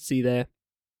consistency there.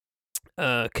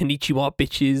 Konnichiwa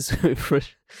bitches.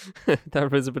 That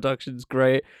RZA production's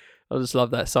great. I just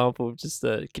love that sample of just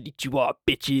Konnichiwa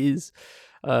bitches.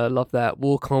 Love that.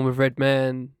 Walk On with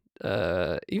Redman.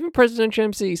 Even Presidential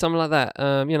MC, something like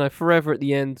that. Forever at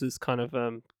the end was kind of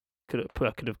could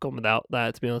have gone without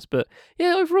that, to be honest. But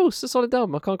yeah, overall it's a solid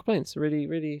album. I can't complain. It's a really,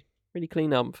 really, really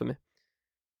clean album for me.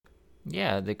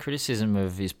 Yeah, the criticism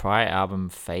of his prior album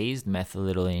phased Meth a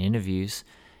little in interviews,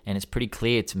 and it's pretty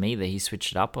clear to me that he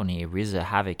switched it up on here. RZA,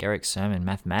 Havoc, Eric Sermon,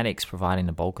 Mathematics providing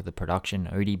the bulk of the production.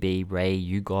 ODB, Ray,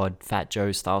 YouGod, Fat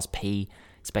Joe, Styles P,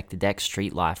 Spectre Deck,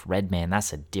 Street Life, Redman.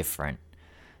 That's different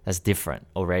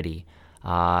already.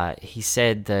 He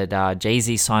said that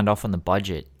Jay-Z signed off on the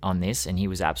budget on this, and he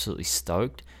was absolutely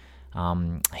stoked.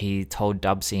 He told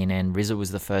Dub CNN, RZA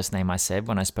was the first name I said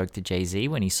when I spoke to Jay-Z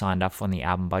when he signed up on the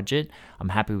album budget. I'm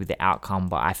happy with the outcome,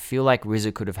 but I feel like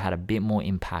RZA could have had a bit more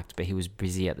impact, but he was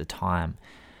busy at the time.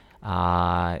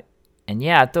 And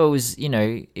yeah, I thought it was,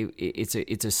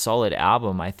 it's a solid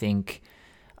album. I think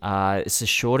it's the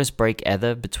shortest break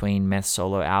ever between Meth's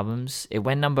solo albums. It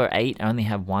went number 8, only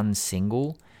had one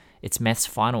single. It's Meth's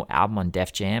final album on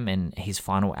Def Jam and his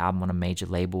final album on a major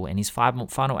label, and his final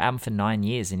album for 9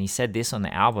 years. And he said this on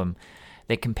the album: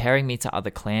 they're comparing me to other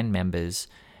clan members,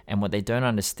 and what they don't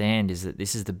understand is that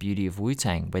this is the beauty of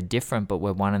Wu-Tang. We're different, but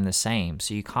we're one and the same.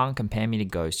 So you can't compare me to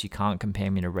Ghost, you can't compare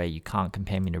me to Ray, you can't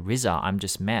compare me to RZA. I'm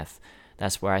just Meth.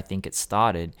 That's where I think it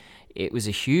started. It was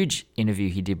a huge interview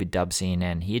he did with Dub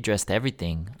CNN. He addressed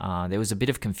everything. There was a bit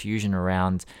of confusion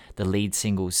around the lead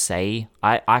single, Say.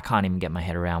 I can't even get my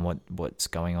head around what's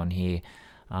going on here.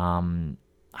 I'm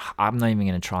not even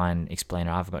going to try and explain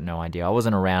it. I've got no idea. I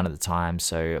wasn't around at the time.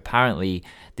 So apparently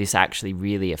this actually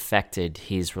really affected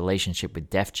his relationship with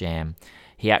Def Jam.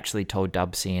 He actually told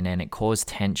Dub CNN it caused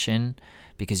tension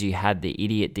because you had the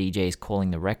idiot DJs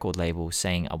calling the record label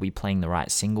saying, are we playing the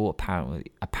right single?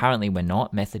 Apparently we're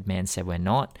not. Method Man said we're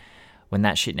not. When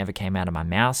that shit never came out of my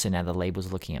mouth, so now the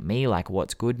label's looking at me like,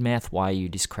 what's good, Meth? Why are you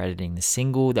discrediting the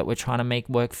single that we're trying to make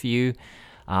work for you?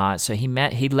 So he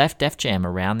left Def Jam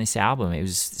around this album. It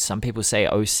was, some people say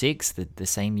 06, the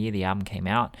same year the album came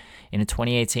out. In a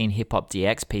 2018 Hip Hop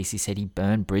DX piece, he said he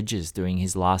burned bridges during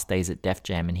his last days at Def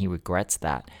Jam, and he regrets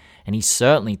that. And he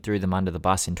certainly threw them under the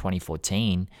bus in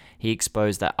 2014. He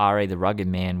exposed that R.A. the Rugged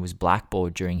Man was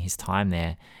blackballed during his time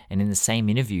there. And in the same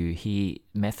interview,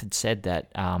 Meth had said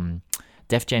that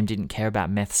Def Jam didn't care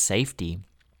about Meth's safety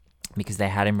because they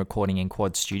had him recording in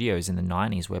Quad Studios in the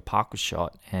 90s where Park was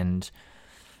shot. And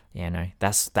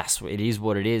that's it is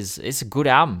what it is. It's a good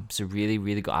album. It's a really,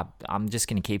 really good. I'm just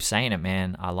gonna keep saying it,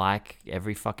 man. I like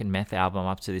every fucking Meth album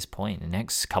up to this point. The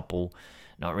next couple,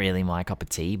 not really my cup of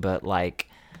tea, but like,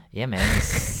 yeah, man,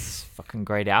 it's a fucking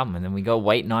great album. And then we go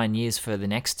wait 9 years for the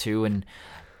next two. And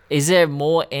is there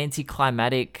more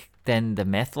anticlimactic than the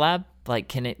Meth Lab? Like,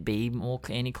 can it be more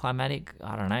anticlimactic?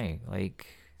 I don't know. Like,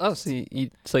 oh, so you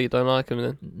don't like them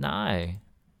then? No,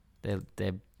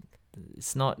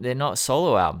 they're not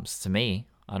solo albums to me.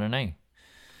 I don't know.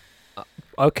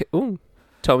 Okay. Ooh,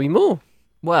 tell me more.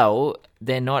 Well,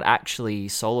 they're not actually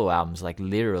solo albums, like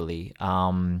literally.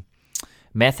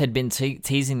 Meth had been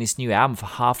teasing this new album for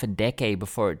half a decade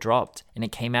before it dropped, and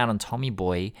it came out on Tommy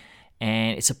Boy,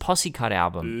 and it's a Posse Cut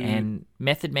album. And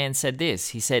Method Man said this.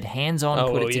 He said, hands on,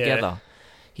 put it together.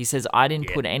 He says, I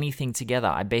didn't put anything together.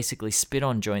 I basically spit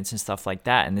on joints and stuff like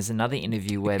that. And there's another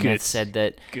interview where Meth said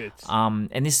that,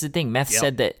 and this is the thing, Meth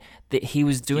said that he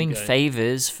was doing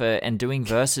favors and doing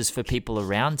verses for people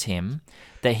around him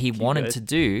that he wanted to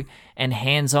do, and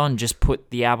hands on just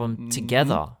put the album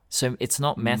together. So it's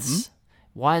not Meth's.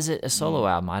 Why is it a solo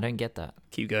album? I don't get that.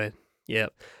 Keep going. Yeah.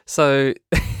 So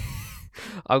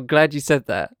I'm glad you said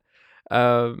that,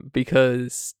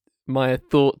 because my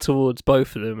thought towards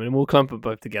both of them, and we'll clump them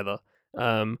both together,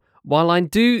 while I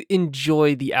do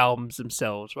enjoy the albums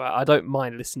themselves, right, I don't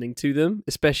mind listening to them,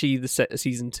 especially the set of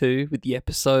season 2 with the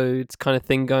episodes kind of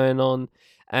thing going on.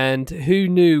 And who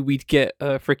knew we'd get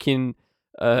a freaking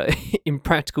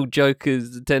Impractical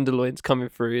Jokers Tenderloins coming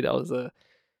through? That was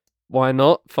why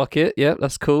not? Fuck it. Yeah,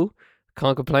 that's cool.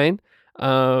 Can't complain.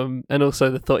 And also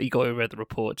the Thought You Got Read the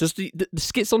Report. Just the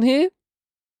skits on here,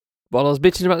 while I was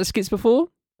bitching about the skits before,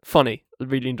 funny. I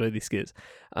really enjoyed these skits.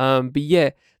 But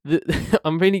yeah,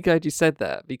 I'm really glad you said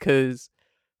that, because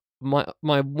my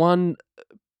one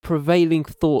prevailing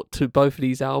thought to both of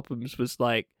these albums was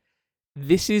like,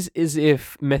 this is as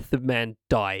if Method Man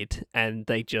died and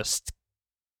they just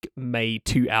made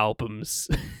 2 albums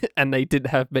and they didn't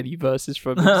have many verses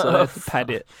from him, so they had to pad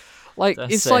it. Like,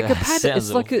 it's like a pad.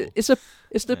 It's like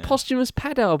it's the posthumous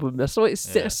pad album. That's what it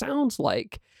sounds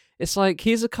like. It's like,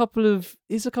 here's a couple of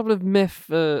Meth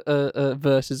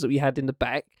verses that we had in the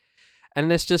back, and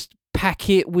let's just pack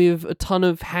it with a ton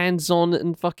of hands-on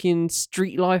and fucking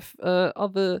street life,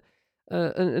 and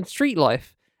street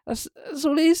life. That's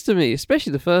all it is to me,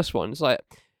 especially the first one. It's like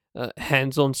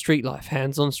hands-on street life,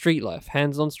 hands-on street life,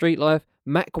 hands-on street life,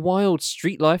 Mac Wild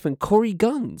street life, and Corey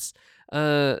Guns.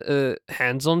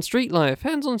 Hands-on street life,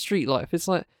 hands-on street life. It's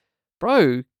like,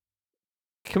 bro,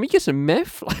 can we get some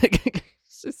meth? Like,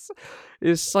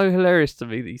 it's so hilarious to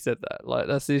me that he said that. Like,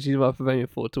 that's usually my familiar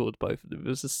thought towards both of them. It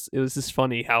was just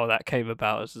funny how that came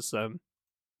about. It's just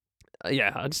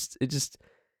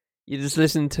you just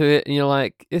listen to it and you're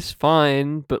like, it's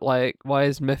fine, but like, why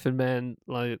is Method Man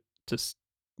like just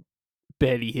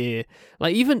barely here?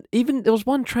 Like, even there was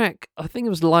one track, I think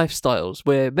it was Lifestyles,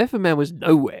 where Method Man was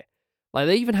nowhere. Like,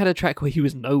 they even had a track where he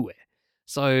was nowhere.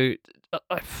 So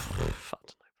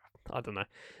I don't know.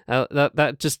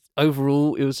 That just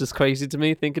overall, it was just crazy to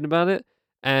me thinking about it.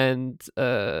 And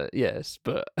yes,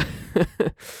 but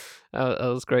that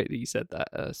was great that you said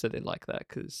that. Said it like that,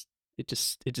 because it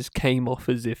just came off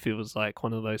as if it was like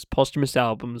one of those posthumous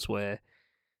albums where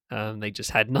they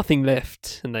just had nothing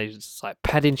left, and they just like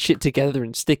padding shit together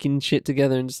and sticking shit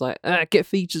together, and just like, get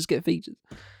features.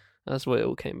 That's what it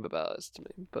all came about as to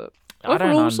me. But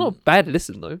overall, it's not a bad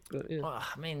listen though. But, yeah. Well,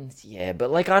 I mean, yeah,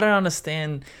 but like, I don't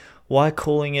understand why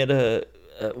calling it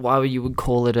why you would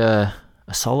call it a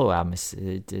solo album. It's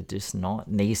just not.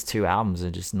 These 2 albums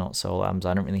are just not solo albums.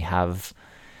 I don't really have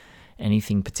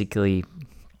anything particularly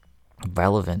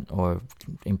relevant or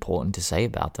important to say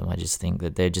about them. I just think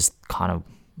that they're just kind of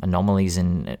anomalies,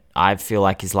 and I feel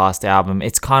like his last album,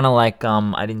 it's kind of like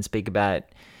I didn't speak about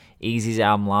Eazy's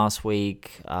album last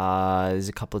week. There's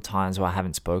a couple of times where I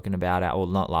haven't spoken about it, or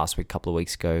not last week, a couple of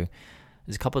weeks ago.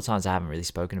 There's a couple of times I haven't really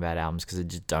spoken about albums because I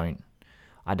just don't.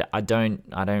 I don't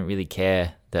really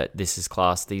care that these are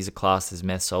classed as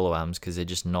Meth solo albums, because they're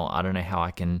just not. I don't know how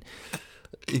I can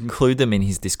include them in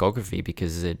his discography,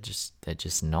 because they're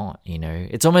just not. You know,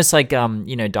 it's almost like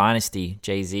Dynasty,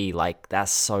 Jay-Z. Like,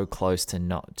 that's so close to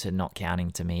not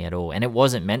counting to me at all, and it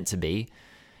wasn't meant to be.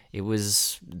 It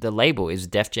was the label. It was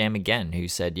Def Jam again who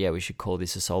said, yeah, we should call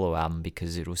this a solo album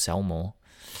because it'll sell more.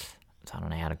 So I don't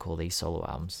know how to call these solo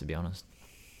albums, to be honest.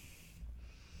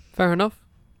 Fair enough.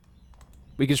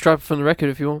 We can strike it from the record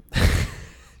if you want.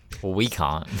 Well, we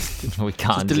can't. We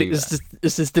can't do that.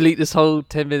 Let's just delete this whole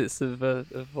 10 minutes of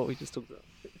what we just talked about.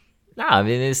 No, I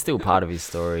mean, it's still part of his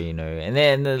story, you know. And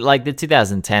then, like, the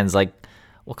 2010s, like,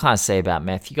 what can I say about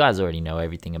Meth? You guys already know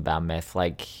everything about Meth.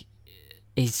 Like,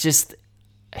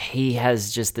 he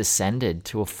has just ascended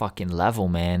to a fucking level,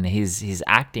 man. His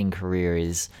acting career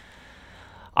is...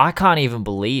 I can't even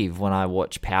believe when I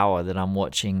watch Power that I'm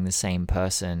watching the same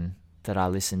person that I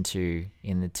listened to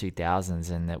in the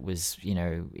 2000s and that was, you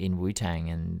know, in Wu-Tang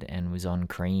and was on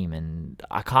Cream. And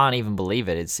I can't even believe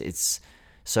it. It's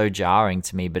so jarring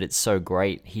to me, but it's so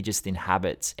great. He just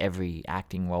inhabits every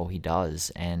acting role he does.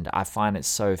 And I find it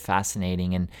so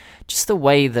fascinating. And just the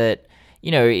way that, you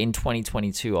know, in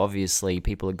 2022, obviously,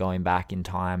 people are going back in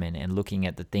time and looking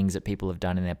at the things that people have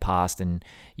done in their past and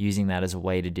using that as a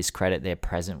way to discredit their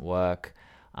present work.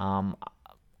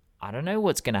 I don't know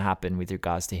what's going to happen with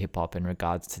regards to hip-hop in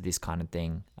regards to this kind of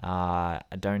thing. I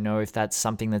don't know if that's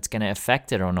something that's going to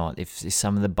affect it or not, if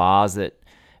some of the bars that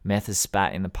Meth has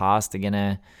spat in the past are going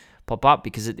to pop up,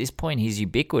 because at this point he's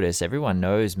ubiquitous. Everyone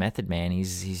knows Method Man.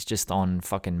 He's just on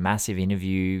fucking massive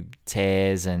interview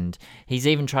tears, and he's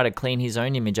even tried to clean his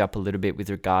own image up a little bit with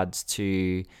regards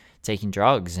to taking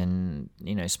drugs and,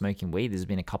 you know, smoking weed. There's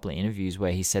been a couple of interviews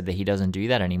where he said that he doesn't do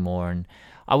that anymore, and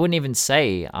I wouldn't even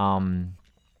say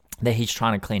that he's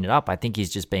trying to clean it up. I think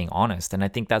he's just being honest, and I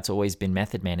think that's always been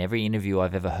Method Man. Every interview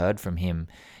I've ever heard from him,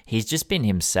 he's just been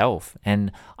himself,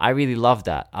 and I really love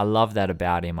that. I love that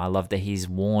about him. I love that he's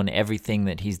worn everything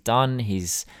that he's done.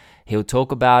 He's he'll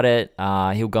talk about it.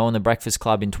 He'll go on the Breakfast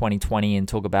Club in 2020 and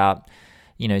talk about,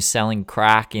 selling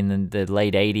crack in the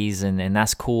late 80s, and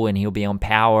that's cool. And he'll be on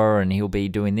Power, and he'll be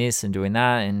doing this and doing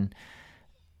that. And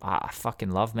I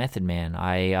fucking love Method Man.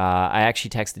 I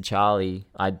actually texted Charlie.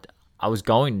 I was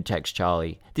going to text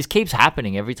Charlie. This keeps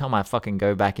happening every time I fucking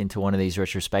go back into one of these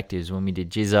retrospectives. When we did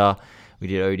Jizza, we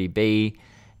did ODB,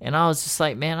 and I was just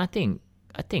like, man, I think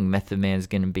Method Man's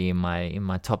gonna be in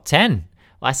my top 10.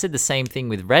 Well, I said the same thing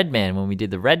with Redman when we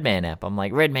did the Redman app. I'm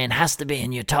like, Redman has to be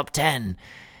in your top 10.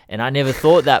 And I never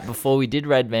thought that before we did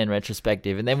Redman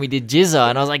retrospective. And then we did Jizza,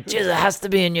 and I was like, Jizza has to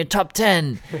be in your top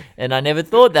 10. And I never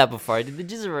thought that before I did the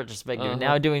Jizza retrospective.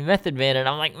 Now I'm doing Method Man, and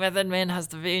I'm like, Method Man has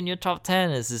to be in your top 10.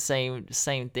 It's the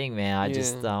same thing, man. I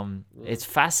just, it's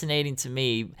fascinating to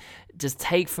me. Just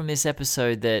take from this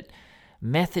episode that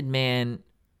Method Man,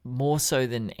 more so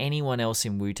than anyone else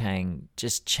in Wu-Tang,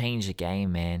 just changed the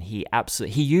game, man. He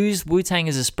used Wu-Tang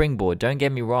as a springboard. Don't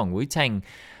get me wrong. Wu-Tang,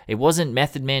 it wasn't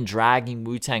Method Man dragging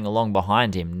Wu-Tang along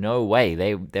behind him. No way.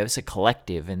 There was a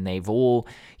collective, and they've all,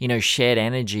 shared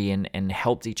energy and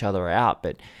helped each other out.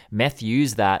 But Meth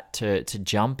used that to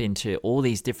jump into all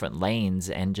these different lanes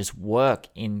and just work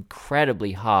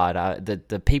incredibly hard.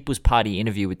 The People's Party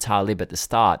interview with Talib at the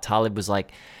start, Talib was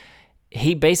like,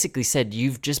 he basically said,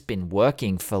 you've just been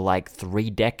working for like 3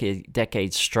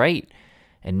 decades straight.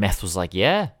 And Meth was like,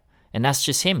 yeah. And that's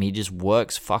just him. He just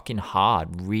works fucking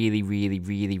hard. Really, really,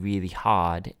 really, really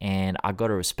hard. And I got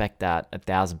to respect that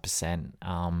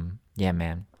 1,000%. Yeah,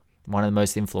 man. One of the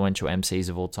most influential MCs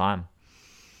of all time.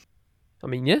 I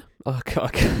mean, yeah. I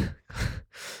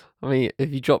mean,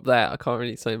 if you drop that, I can't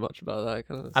really say much about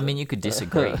that. I mean, you could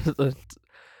disagree.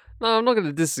 No, I'm not going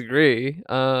to disagree.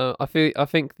 I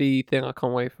think the thing I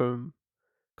come away from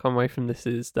this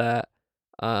is that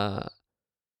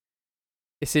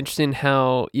it's interesting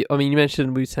how you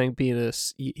mentioned Wu-Tang being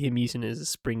him using it as a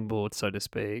springboard, so to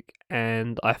speak,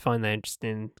 and I find that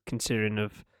interesting considering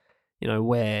of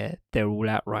where they're all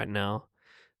at right now.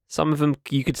 Some of them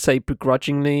you could say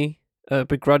begrudgingly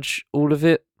begrudge all of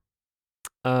it,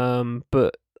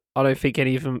 but I don't think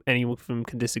any of them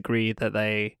can disagree that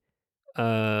they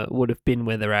would have been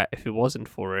where they're at if it wasn't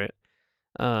for it.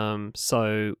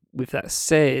 So with that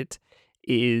said,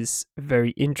 it is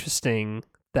very interesting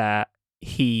that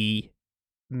he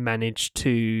managed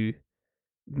to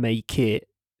make it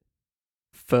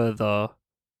further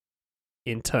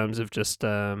in terms of just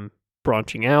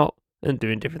branching out and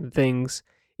doing different things,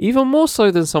 even more so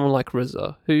than someone like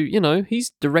RZA, who he's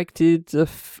directed,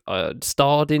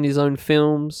 starred in his own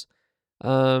films,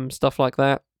 stuff like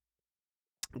that.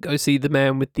 Go see The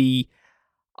Man with the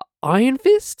Iron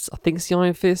Fists. I think it's the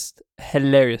Iron Fist.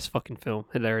 Hilarious fucking film.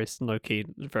 Hilarious, low key,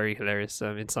 very hilarious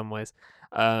in some ways.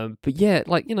 But yeah,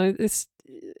 it's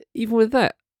even with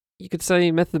that, you could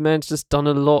say Method Man's just done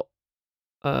a lot.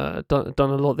 Done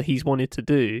a lot that he's wanted to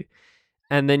do,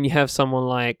 and then you have someone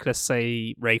like, let's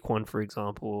say, Raekwon, for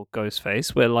example, or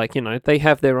Ghostface, where they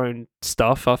have their own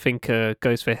stuff. I think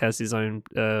Ghostface has his own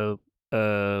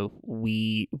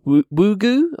Wugu.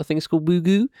 I think it's called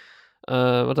Wugu. I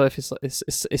don't know if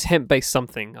it's hemp based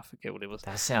something. I forget what it was.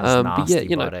 That sounds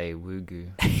nasty, but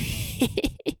Wugu.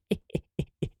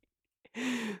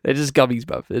 They're just gummies,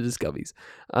 bruv. They're just gummies.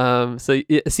 So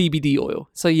CBD oil.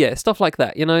 So yeah, stuff like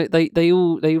that.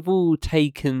 They've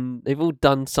all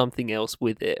done something else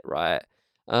with it, right?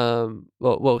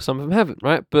 Well, some of them haven't,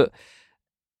 right? But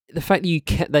the fact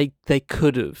that they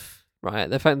could have, right?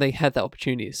 The fact they had that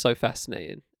opportunity is so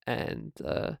fascinating, and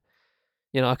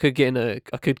I could get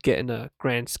in a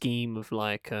grand scheme of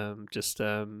just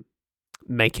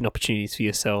making opportunities for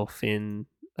yourself in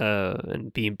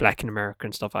and being black in America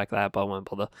and stuff like that, but I won't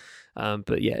bother.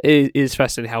 But yeah, it is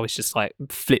fascinating how he's just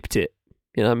flipped it.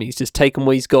 He's just taken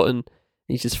what he's gotten,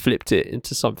 he's just flipped it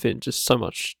into something just so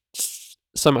much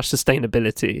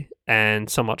sustainability and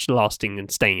so much lasting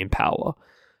and staying in power,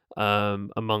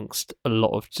 amongst a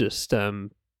lot of just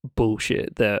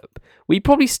bullshit that we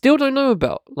probably still don't know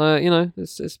about.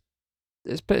 There's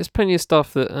plenty of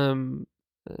stuff that and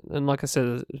like I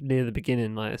said near the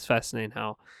beginning, it's fascinating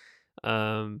how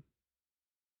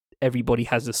everybody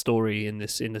has a story in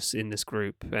this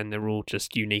group, and they're all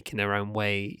just unique in their own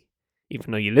way,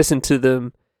 even though you listen to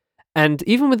them. And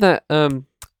even with that, and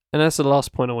that's the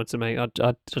last point I want to make. I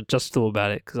just thought about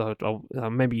it because I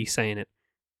remember you saying it,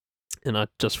 and I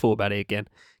just thought about it again.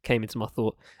 Came into my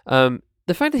thought.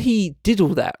 The fact that he did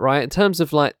all that, right, in terms of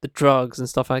the drugs and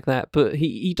stuff like that, but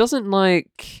he doesn't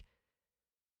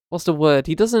what's the word?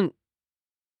 He doesn't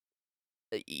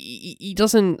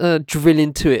drill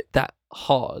into it that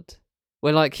hard.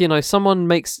 Where someone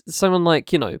like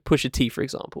Pusha T, for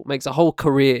example, makes a whole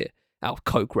career out of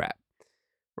coke rap,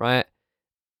 right?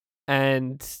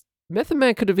 And Method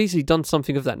Man could have easily done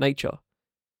something of that nature,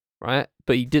 right?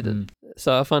 But he didn't.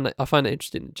 So I find it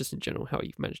interesting, just in general, how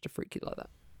you've managed to freak it like that.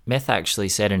 Meth actually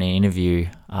said in an interview,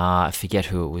 I forget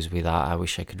who it was with, I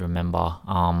wish I could remember,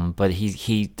 but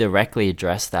he directly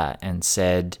addressed that and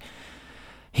said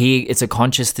it's a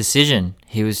conscious decision.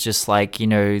 He was just like,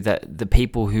 that the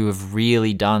people who have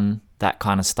really done that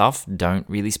kind of stuff don't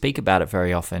really speak about it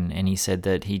very often. And he said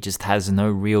that he just has no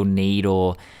real need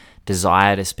or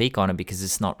desire to speak on it because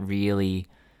it's not really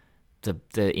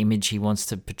the image he wants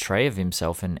to portray of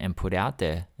himself and put out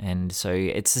there. And so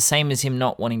it's the same as him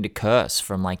not wanting to curse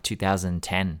from like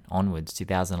 2010 onwards,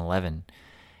 2011.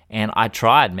 And I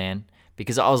tried, man,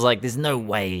 because I was like, there's no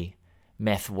way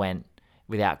Meth went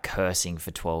without cursing for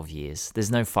 12 years.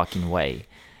 There's no fucking way.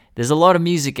 There's a lot of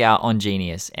music out on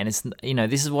Genius, and it's,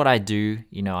 this is what I do,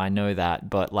 I know that,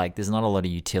 but like there's not a lot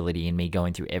of utility in me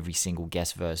going through every single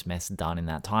guest verse Meth's done in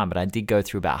that time, but I did go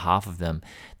through about half of them.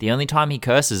 The only time he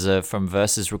curses are from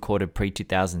verses recorded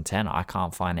pre-2010. I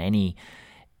can't find any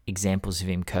examples of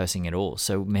him cursing at all.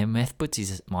 So Meth puts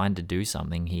his mind to do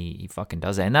something, he fucking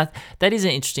does it. And that is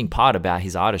an interesting part about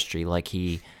his artistry. Like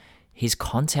his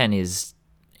content is,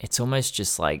 it's almost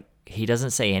just like he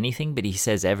doesn't say anything, but he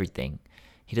says everything.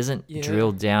 He doesn't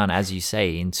drill down, as you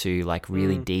say, into like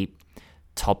really deep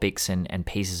topics and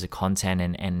pieces of content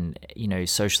and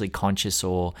socially conscious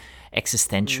or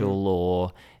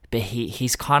existential but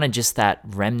he's kind of just that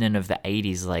remnant of the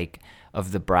 80s, like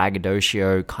of the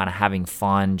braggadocio, kind of having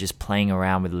fun, just playing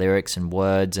around with lyrics and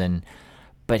words,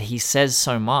 but he says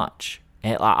so much.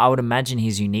 And I would imagine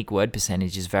his unique word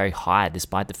percentage is very high,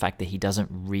 despite the fact that he doesn't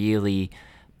really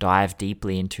dive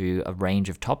deeply into a range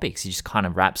of topics. He just kind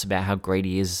of raps about how great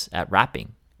he is at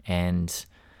rapping, and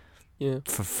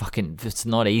it's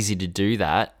not easy to do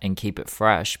that and keep it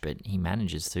fresh, but he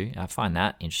manages to. I find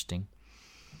that interesting.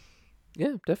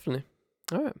 Yeah, definitely.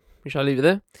 All right, we shall leave it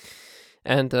there.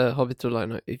 And Hobbit would like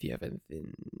to know if you have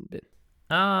anything been.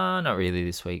 Not really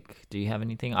this week. Do you have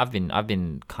anything? I've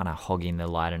been kind of hogging the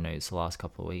lighter notes the last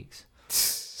couple of weeks.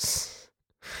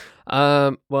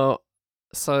 Well,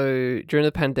 so during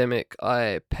the pandemic,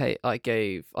 I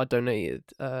donated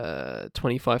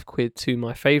 25 quid to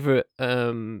my favorite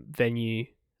venue,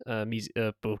 music,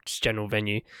 just general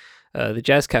venue, the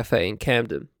Jazz Cafe in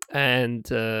Camden, and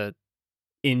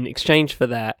in exchange for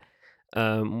that,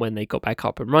 when they got back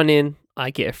up and running, I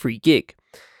get a free gig.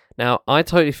 Now, I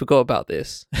totally forgot about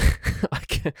this.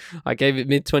 I gave it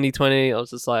mid 2020. I was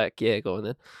just like, yeah, go on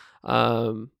then,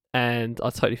 and I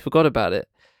totally forgot about it.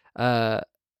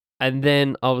 And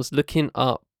then I was looking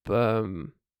up, it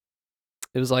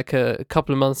was like a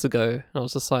couple of months ago, and I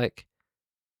was just like,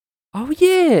 oh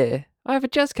yeah, I have a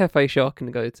Jazz Cafe show I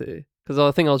can go to. Because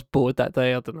I think I was bored that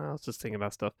day, I don't know, I was just thinking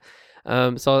about stuff.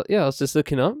 So yeah, I was just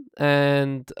looking up,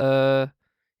 and I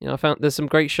found there's some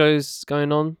great shows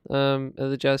going on at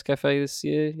the Jazz Cafe this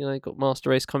year. They got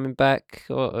Master Race coming back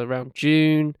around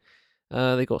June.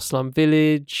 They got Slum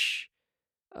Village.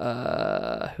 Who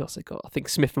else they got? I think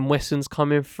Smith and Wesson's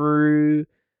coming through.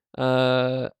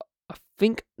 I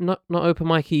think not Open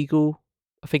Mike Eagle.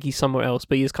 I think he's somewhere else,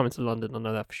 but he is coming to London. I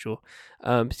know that for sure.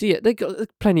 So yeah, they got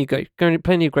plenty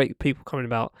of great people coming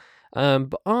about.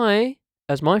 But I,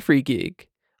 as my free gig,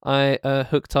 I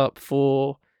hooked up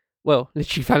for, well,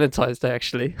 literally Valentine's Day.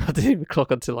 Actually, I didn't even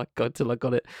clock until I got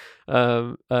it.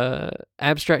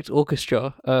 Abstract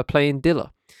Orchestra playing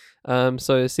Dilla.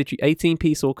 So it's literally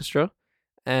 18-piece orchestra.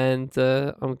 And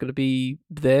I'm going to be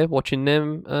there watching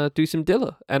them do some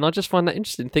Dilla. And I just find that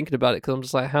interesting thinking about it, because I'm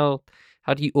just like, how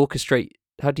do you orchestrate?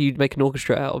 How do you make an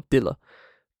orchestra out of Dilla?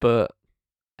 But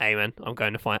hey, man,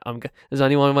 there's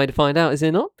only one way to find out, is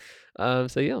there not?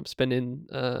 So yeah, I'm spending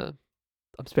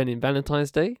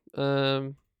Valentine's Day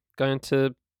going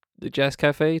to the Jazz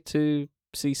Cafe to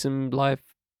see some live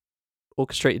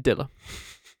orchestrated Dilla.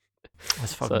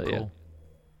 That's fucking cool. Yeah.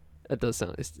 It does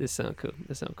sound. It sound cool.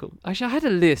 It sound cool. Actually, I had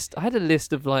a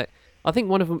list of like. I think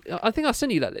one of them. I think I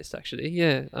sent you that list actually.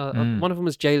 Yeah. One of them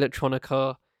was J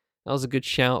Electronica. That was a good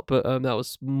shout, but that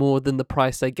was more than the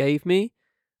price they gave me.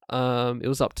 It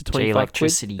was up to 25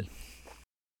 quid.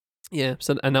 Yeah.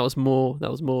 So that was more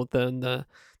than the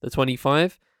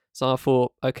 25. So I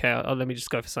thought, okay, let me just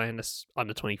go for something that's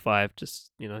under 25,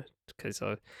 just because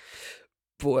for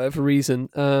whatever reason.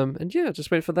 And yeah, just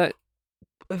wait for that.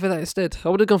 For that instead, I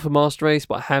would have gone for Master Race,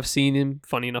 but I have seen him,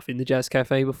 funny enough, in the Jazz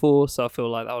Cafe before, so I feel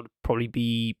like that would probably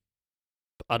be,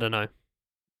 I don't know,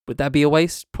 would that be a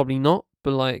waste? Probably not,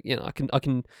 but like, I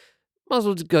can might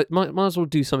as well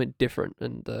do something different,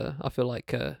 and I feel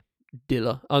like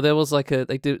Dilla. Oh, there was like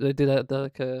they did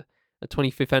a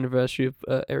 25th anniversary of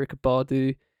Erykah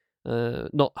Badu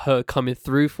Not her coming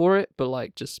through for it, but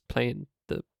like just playing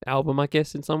the album, I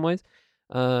guess, in some ways.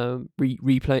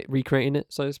 Recreating it,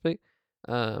 so to speak.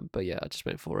 But yeah, I just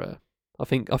went for I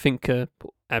think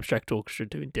Abstract Orchestra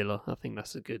doing Dilla. I think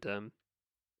that's a good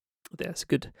that's a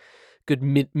good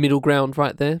middle ground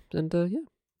right there. And yeah,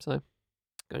 so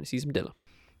going to see some Dilla.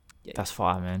 Yeah. That's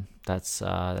fire, man. That's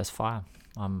fire.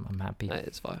 I'm happy.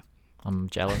 It's fire. I'm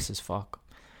jealous as fuck.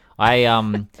 I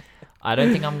don't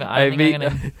think I'm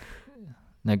gonna.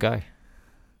 No, go.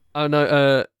 Oh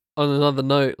no. On another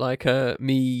note, like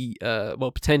potentially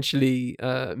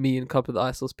me and a couple of the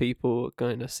ISIS people are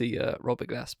going to see Robert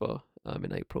Glasper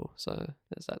in April. So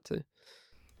there's that too.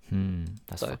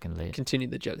 That's fucking lit. Continue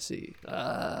the jealousy.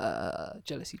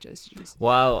 Jealousy.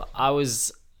 Well, I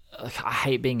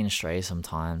hate being in Australia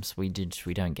sometimes. We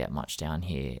don't get much down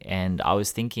here. And I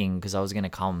was thinking, because I was going to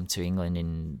come to England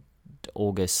in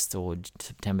August or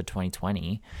September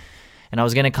 2020. And I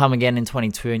was going to come again in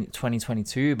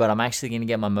 2022, but I'm actually going to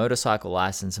get my motorcycle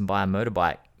license and buy a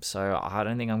motorbike. So I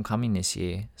don't think I'm coming this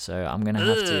year. So I'm going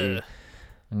to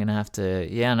have to,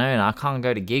 yeah, no, and I can't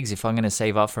go to gigs if I'm going to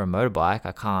save up for a motorbike.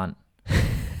 I can't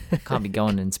be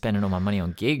going and spending all my money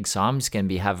on gigs. So I'm just going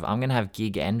to I'm going to have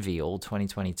gig envy all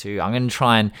 2022. I'm going to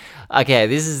try and, okay,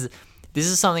 this is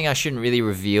something I shouldn't really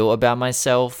reveal about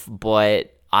myself,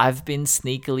 but I've been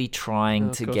sneakily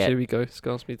trying to get... Here we go.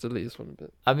 Scarce me to delete this one a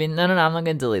bit. I mean, no, I'm not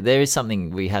going to delete. There is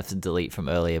something we have to delete from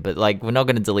earlier, but like we're not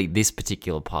going to delete this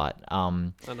particular part. I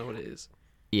know what it is.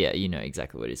 Yeah, you know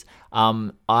exactly what it is.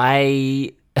 And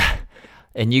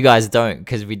you guys don't,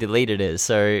 because we deleted it.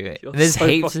 So there's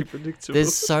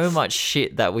there's so much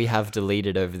shit that we have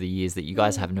deleted over the years that you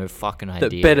guys have no fucking idea.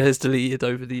 That Better has deleted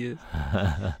over the years.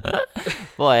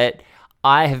 But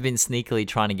I have been sneakily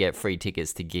trying to get free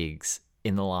tickets to gigs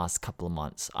in the last couple of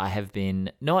months. I have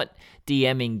been not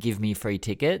DMing give me free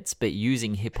tickets, but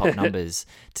using hip hop numbers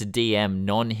to DM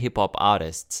non-hip hop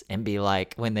artists and be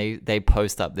like, when they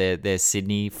post up their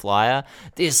Sydney flyer,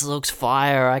 this looks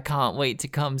fire, I can't wait to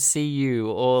come see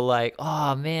you. Or like,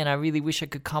 oh man, I really wish I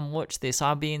could come watch this,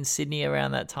 I'll be in Sydney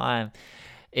around that time.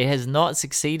 It has not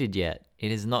succeeded yet.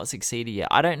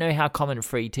 I don't know how common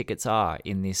free tickets are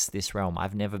in this realm.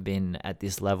 I've never been at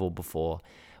this level before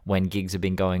when gigs have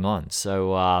been going on.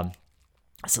 So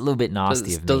it's a little bit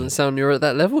nasty of me. Doesn't sound you're at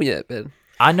that level yet, Ben.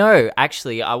 I know,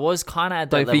 actually. I was kind of at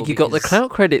that level. Don't think you got the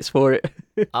clout credits for it.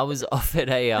 I was offered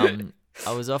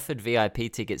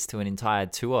VIP tickets to an entire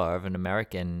tour of an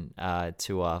American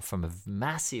tour from a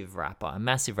massive rapper,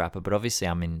 but obviously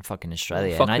I'm in fucking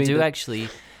Australia. And I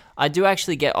do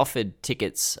actually get offered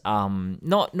tickets,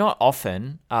 not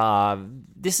often.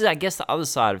 This is, I guess, the other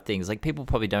side of things. Like, people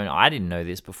probably don't, I didn't know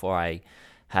this before I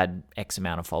had X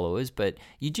amount of followers, but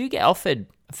you do get offered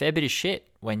a fair bit of shit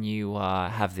when you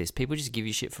have this. People just give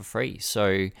you shit for free.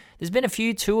 So there's been a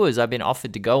few tours I've been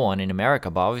offered to go on in America,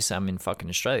 but obviously I'm in fucking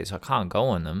Australia, so I can't go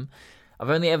on them. I've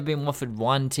only ever been offered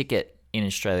one ticket in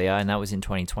Australia, and that was in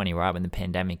 2020, right when the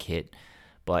pandemic hit.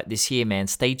 But this year, man,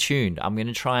 stay tuned. I'm going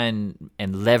to try and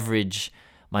leverage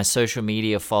my social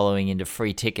media following into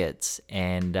free tickets.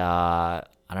 And I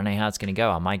don't know how it's going to go.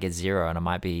 I might get zero and I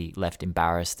might be left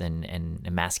embarrassed and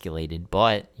emasculated.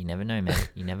 But you never know, man.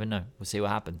 You never know. We'll see what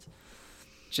happens.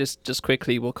 Just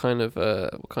quickly, what kind of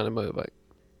motorbike?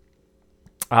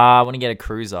 I want to get a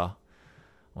cruiser.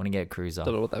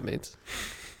 Don't know what that means.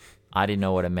 I didn't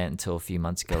know what it meant until a few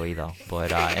months ago either.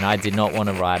 But and I did not want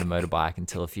to ride a motorbike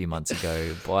until a few months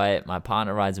ago. But my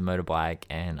partner rides a motorbike,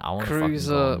 and I want to fucking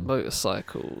cruiser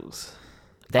motorcycles.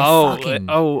 They're legit.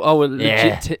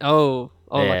 Yeah.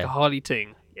 Like a Harley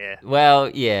ting. Yeah. Well,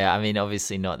 yeah. I mean,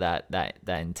 obviously not that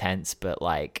intense, but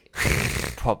like,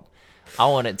 I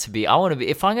want to be.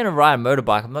 If I'm gonna ride a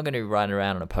motorbike, I'm not gonna be riding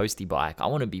around on a postie bike. I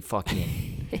want to be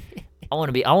fucking. I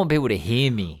want people to hear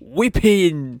me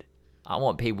whipping. I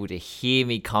want people to hear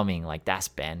me coming. Like, that's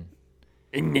Ben.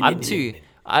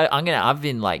 I've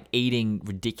been like eating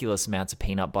ridiculous amounts of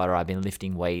peanut butter. I've been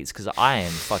lifting weights because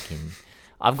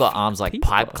I've got arms like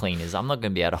pipe cleaners. I'm not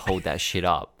going to be able to hold that shit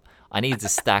up. I need to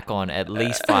stack on at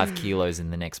least 5 kilos in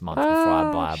the next month before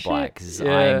I buy a bike, because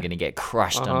I am going to get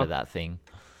crushed under that thing.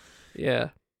 Yeah.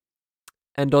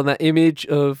 And on that image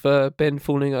of Ben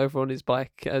falling over on his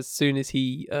bike as soon as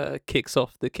he kicks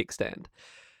off the kickstand.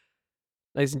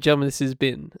 Ladies and gentlemen, this has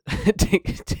been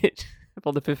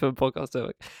on the Fifth Element Podcast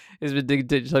Network. It's been Dig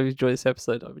Ditch. Hope you enjoyed this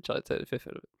episode. I've been trying to take the Fifth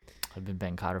Element. I've been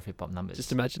Ben Carter of Hip Hop Numbers.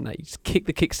 Just imagine that. You just kick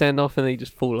the kickstand off and then you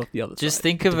just fall off the other side. Just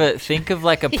think of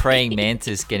like a praying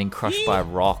mantis getting crushed by a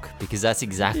rock, because that's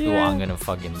exactly what I'm going to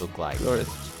fucking look like. Glorious.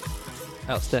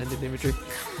 Outstanding imagery.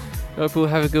 Hope you all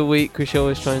have a good week. We should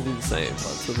always try and do the same.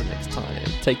 But until the next time,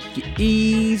 take it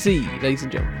easy, ladies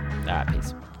and gentlemen. Alright,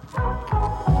 peace.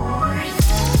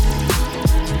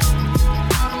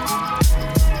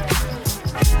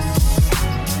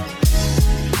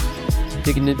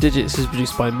 Digging the Digits is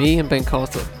produced by me and Ben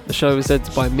Carter. The show is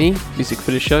edited by me. Music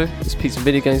for the show is Pizza and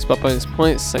Video Games by Bonus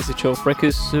Points, thanks to Chill Off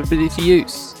Records for the ability to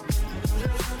use.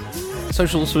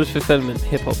 Socials for the Fifth Element,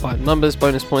 Hip Hop by Numbers,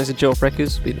 Bonus Points and Chill Off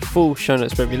Records will be the full show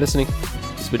notes for every listening.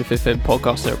 This has been the Fifth Element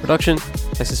Podcast Network production.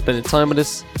 Thanks for spending time with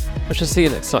us. I shall see you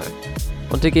next time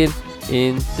on Digging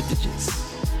in the Digits.